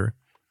 weeks later,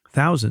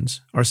 thousands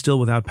are still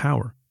without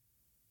power.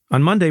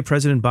 On Monday,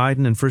 President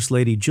Biden and First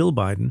Lady Jill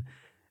Biden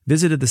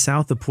visited the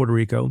south of Puerto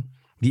Rico,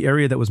 the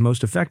area that was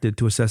most affected,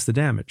 to assess the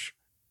damage.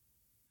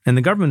 And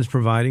the government is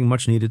providing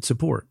much-needed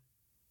support.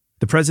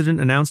 The president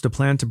announced a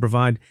plan to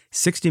provide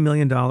 $60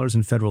 million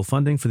in federal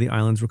funding for the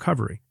island's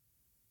recovery.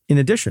 In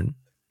addition,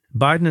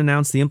 Biden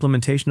announced the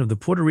implementation of the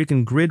Puerto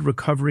Rican Grid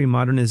Recovery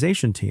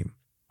Modernization Team,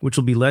 which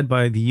will be led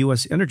by the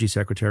U.S. Energy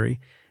Secretary,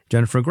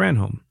 Jennifer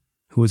Granholm,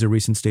 who was a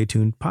recent Stay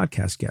Tuned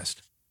podcast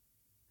guest.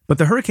 But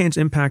the hurricane's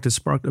impact has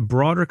sparked a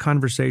broader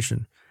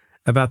conversation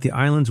about the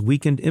island's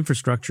weakened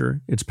infrastructure,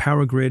 its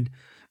power grid,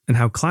 and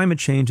how climate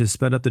change has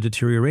sped up the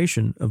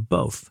deterioration of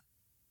both.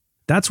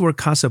 That's where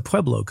Casa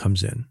Pueblo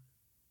comes in.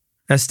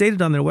 As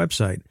stated on their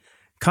website,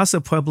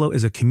 Casa Pueblo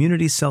is a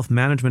community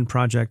self-management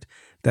project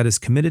that is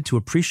committed to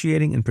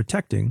appreciating and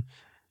protecting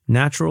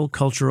natural,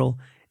 cultural,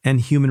 and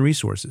human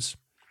resources.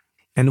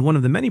 And one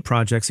of the many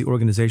projects the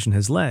organization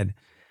has led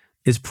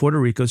is Puerto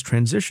Rico's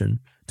transition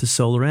to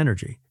solar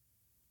energy.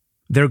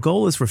 Their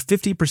goal is for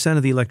 50%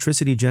 of the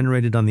electricity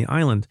generated on the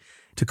island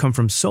to come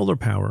from solar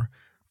power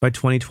by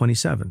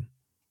 2027.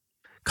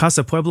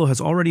 Casa Pueblo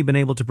has already been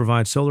able to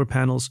provide solar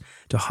panels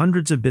to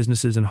hundreds of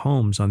businesses and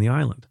homes on the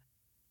island.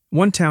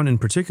 One town in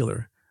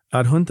particular,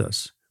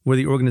 Adjuntas, where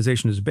the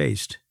organization is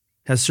based,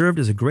 has served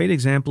as a great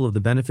example of the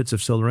benefits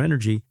of solar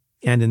energy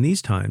and, in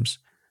these times,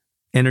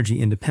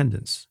 energy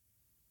independence.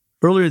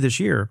 Earlier this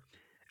year,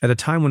 at a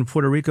time when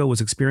Puerto Rico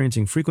was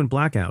experiencing frequent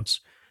blackouts,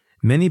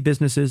 many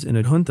businesses in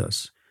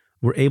Adjuntas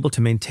were able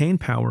to maintain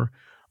power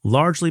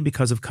largely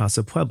because of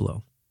Casa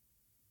Pueblo.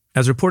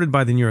 As reported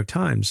by the New York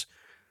Times,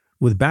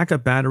 with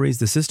backup batteries,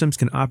 the systems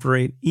can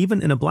operate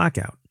even in a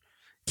blackout,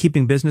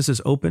 keeping businesses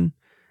open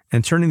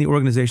and turning the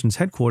organization's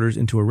headquarters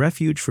into a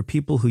refuge for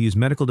people who use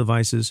medical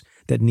devices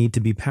that need to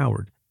be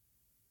powered.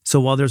 So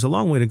while there's a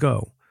long way to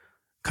go,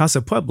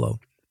 Casa Pueblo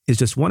is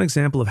just one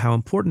example of how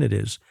important it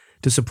is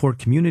to support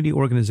community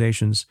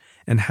organizations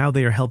and how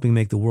they are helping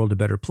make the world a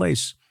better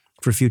place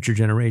for future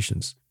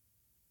generations.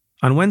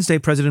 On Wednesday,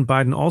 President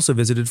Biden also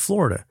visited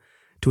Florida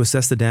to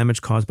assess the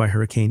damage caused by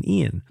Hurricane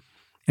Ian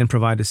and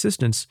provide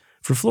assistance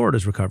for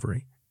Florida's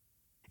recovery.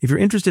 If you're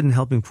interested in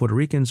helping Puerto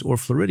Ricans or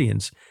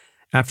Floridians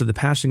after the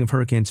passing of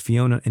Hurricanes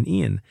Fiona and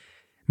Ian,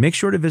 make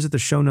sure to visit the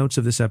show notes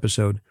of this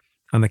episode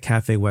on the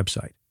Cafe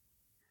website.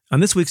 On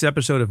this week's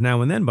episode of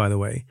Now and Then, by the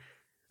way,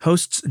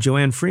 hosts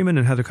Joanne Freeman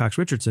and Heather Cox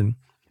Richardson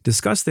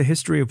discuss the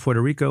history of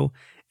Puerto Rico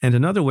and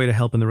another way to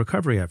help in the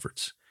recovery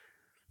efforts.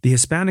 The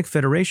Hispanic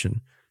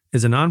Federation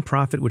is a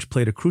nonprofit which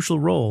played a crucial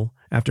role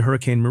after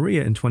Hurricane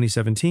Maria in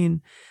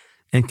 2017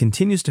 and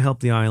continues to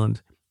help the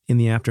island in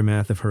the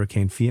aftermath of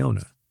Hurricane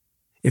Fiona.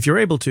 If you're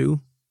able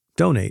to,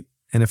 donate,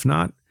 and if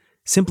not,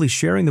 simply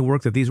sharing the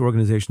work that these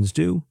organizations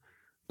do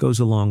goes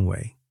a long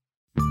way.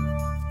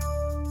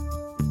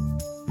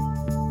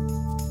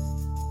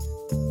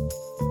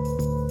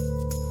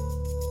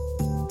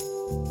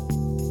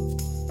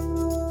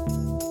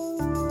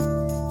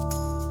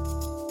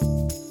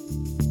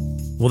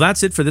 Well,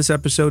 that's it for this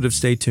episode of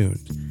Stay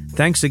Tuned.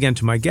 Thanks again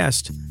to my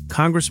guest,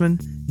 Congressman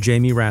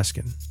Jamie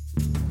Raskin.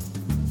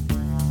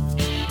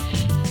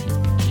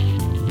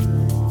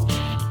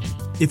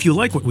 If you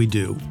like what we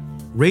do,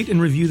 rate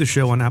and review the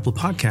show on Apple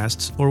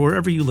Podcasts or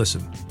wherever you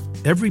listen.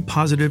 Every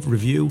positive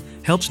review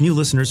helps new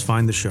listeners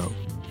find the show.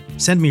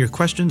 Send me your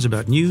questions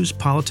about news,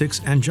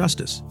 politics, and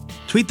justice.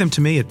 Tweet them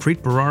to me at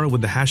Preet Bharara with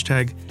the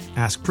hashtag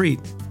AskPreet,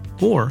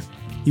 or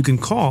you can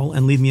call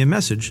and leave me a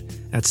message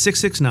at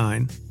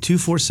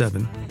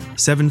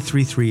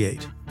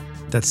 669-247-7338.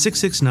 That's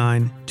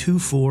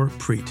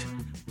 669-24-PREET.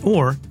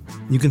 Or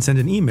you can send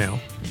an email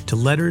to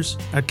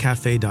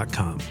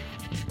letters@cafe.com.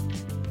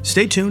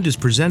 Stay Tuned is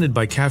presented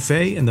by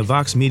Cafe and the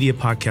Vox Media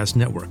Podcast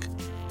Network.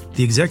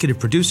 The executive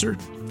producer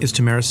is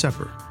Tamara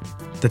Sepper.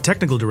 The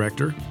technical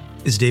director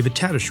is David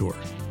Tatasciore.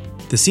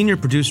 The senior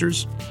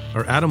producers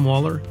are Adam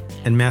Waller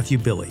and Matthew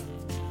Billy.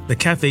 The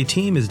Cafe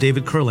team is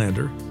David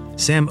Kurlander,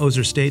 Sam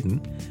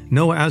Ozer-Staten,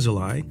 Noah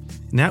Azulai,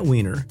 Nat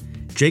Weiner,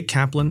 Jake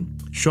Kaplan,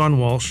 Sean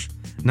Walsh,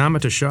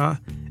 Namita Shah,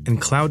 and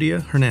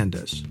Claudia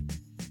Hernandez.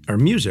 Our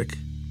music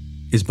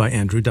is by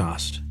Andrew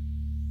Dost.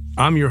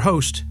 I'm your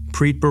host,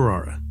 Preet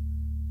Bharara.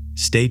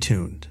 Stay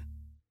tuned.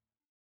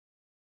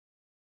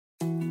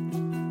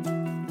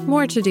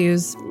 More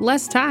to-dos,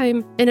 less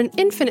time, and an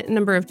infinite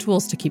number of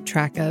tools to keep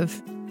track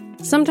of.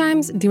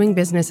 Sometimes doing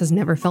business has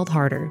never felt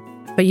harder,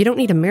 but you don't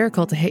need a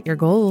miracle to hit your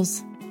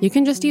goals. You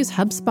can just use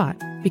HubSpot,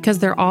 because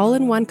their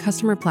all-in-one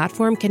customer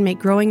platform can make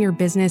growing your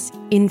business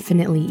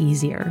infinitely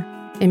easier.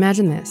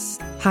 Imagine this: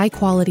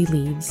 high-quality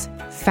leads,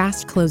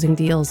 fast closing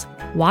deals,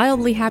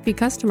 wildly happy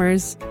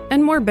customers,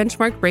 and more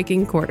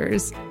benchmark-breaking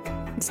quarters.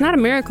 It's not a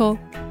miracle,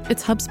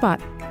 it's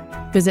HubSpot.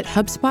 Visit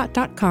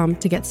HubSpot.com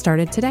to get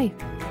started today.